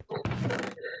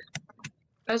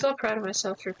 I was all proud of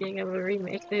myself for being able to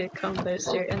remake the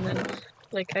composter, and then,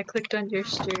 like, I clicked on your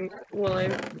stream. Well, I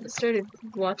started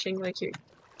watching, like,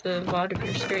 the VOD of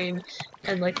your stream,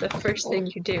 and, like, the first thing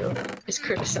you do is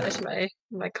criticize my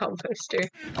composter.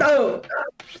 Oh!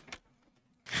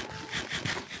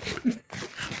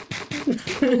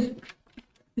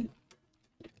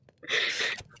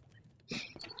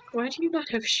 Why do you not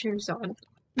have shoes on?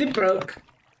 They broke.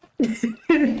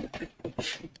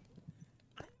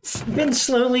 Been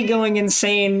slowly going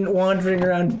insane, wandering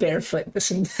around barefoot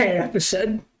this entire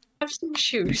episode. I have some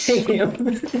shoes. Damn.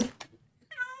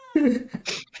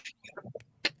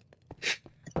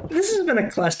 This has been a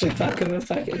clusterfuck of a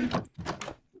fucking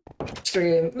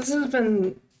stream. This has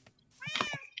been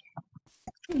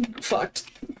fucked.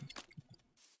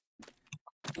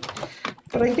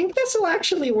 But I think this will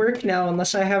actually work now,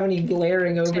 unless I have any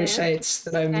glaring oversights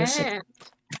that I'm missing.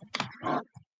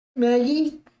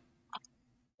 Maggie?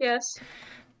 Yes.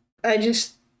 I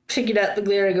just figured out the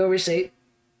glaring oversight.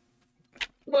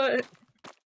 What?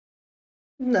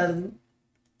 Nothing.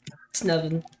 It's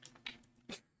nothing.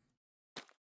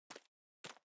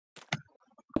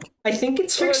 I think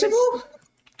it's fixable.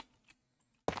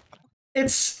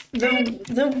 It's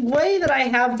the way that I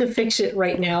have to fix it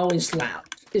right now is loud.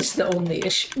 Is the only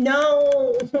issue.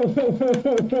 No.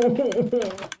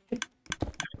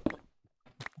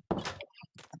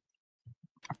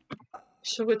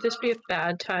 So would this be a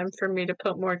bad time for me to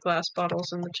put more glass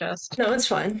bottles in the chest? No, it's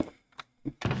fine.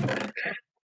 Okay.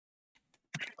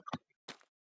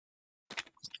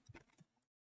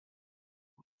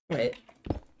 Wait.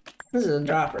 This is a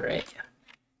dropper, right?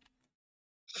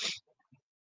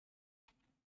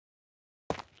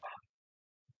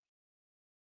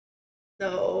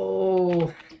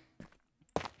 No.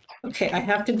 Okay, I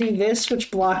have to do this, which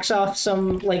blocks off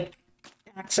some, like,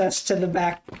 access to the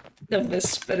back of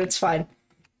this, but it's fine.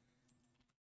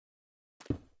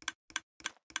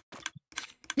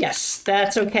 Yes,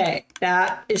 that's okay.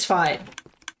 That is fine.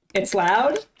 It's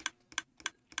loud,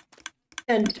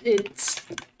 and it's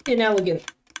inelegant.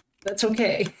 That's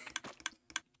okay.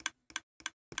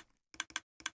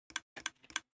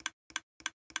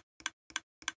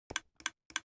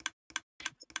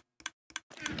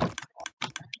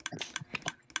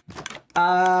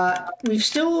 We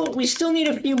still need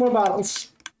a few more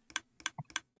bottles.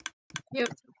 Yep.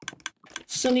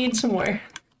 Still need some more.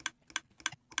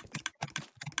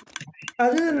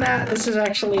 Other than that, this is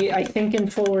actually, I think, in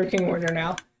full working order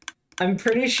now. I'm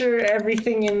pretty sure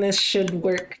everything in this should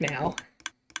work now.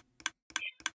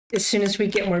 As soon as we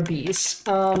get more bees.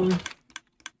 I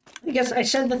guess I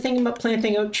said the thing about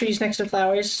planting oak trees next to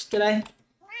flowers. Did I?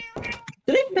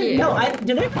 Did I? Yeah. No,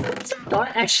 did I finish that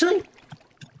thought, actually?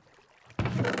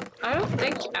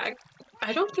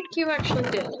 I don't think you actually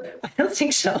did. I don't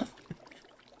think so.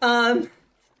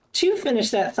 To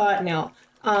finish that thought now,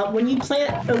 when you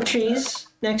plant oak trees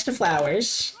next to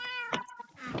flowers,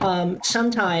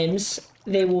 sometimes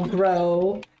they will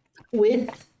grow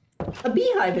with a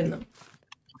beehive in them.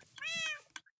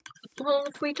 Well,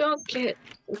 if we don't get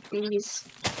these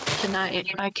tonight,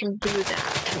 I can do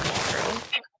that tomorrow.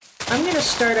 I'm gonna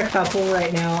start a couple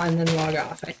right now and then log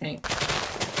off, I think.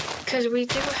 Because we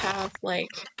do have, like,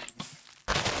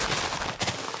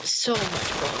 so much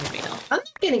bone meal. I'm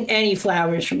not getting any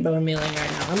flowers from bone mealing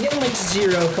right now. I'm getting like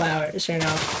 0 flowers right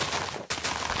now.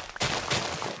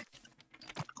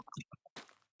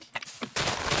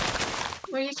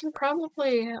 Well, you can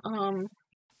probably,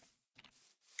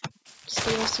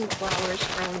 steal some flowers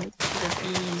from the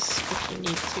bees if you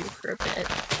need to for a bit.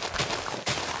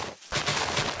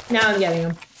 Now I'm getting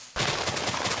them.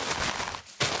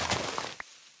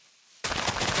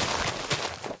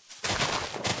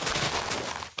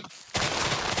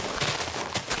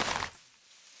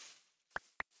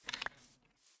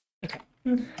 Okay.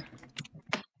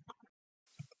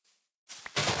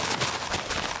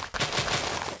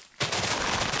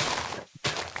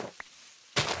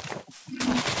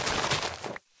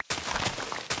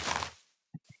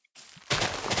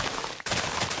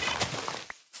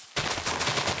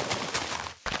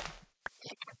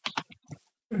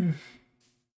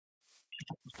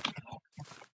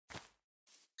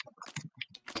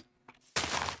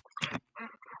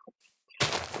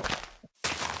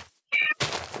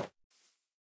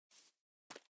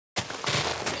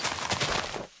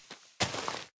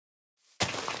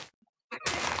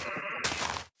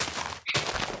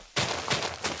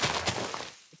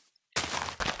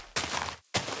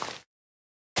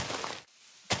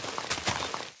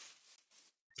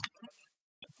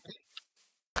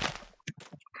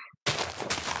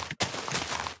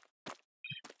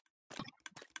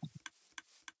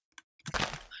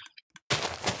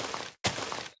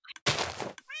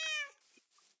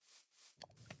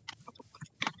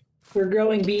 We're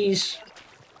growing bees.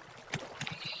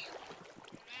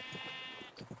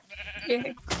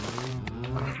 Yay.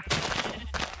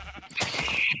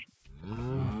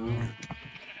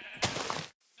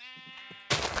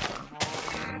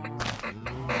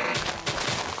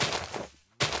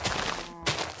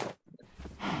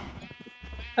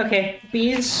 Okay,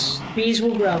 bees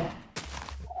will grow.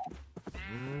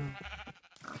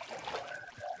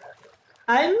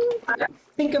 I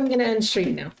think I'm gonna end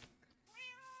stream now.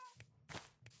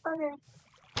 Okay.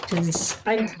 Because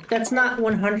that's not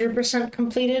 100%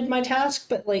 completed my task,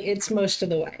 but like it's most of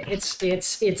the way.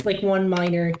 It's like one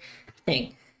minor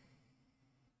thing.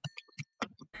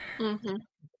 Mm-hmm.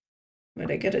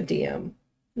 But I get a DM.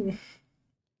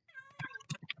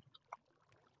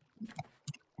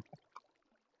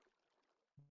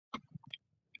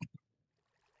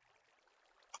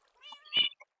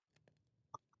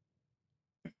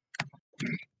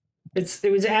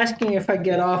 It was asking if I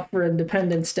get off for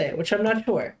Independence Day, which I'm not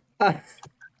sure.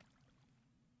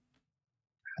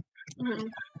 Mm-hmm.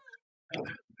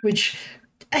 Which,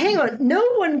 hang on, no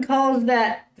one calls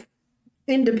that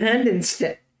Independence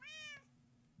Day.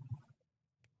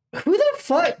 Who the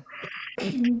fuck?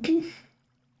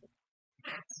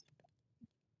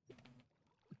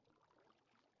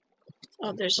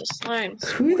 Oh, there's a slime.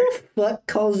 Who the fuck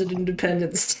calls it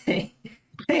Independence Day?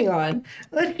 Hang on.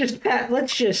 Let's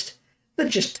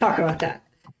just talk about that.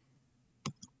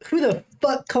 Who the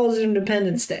fuck calls it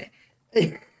Independence Day?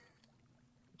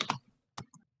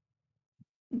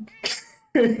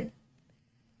 I'd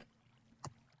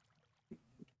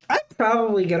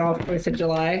probably get off 4th of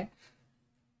July.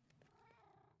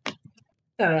 I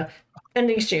don't know.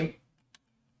 Ending stream.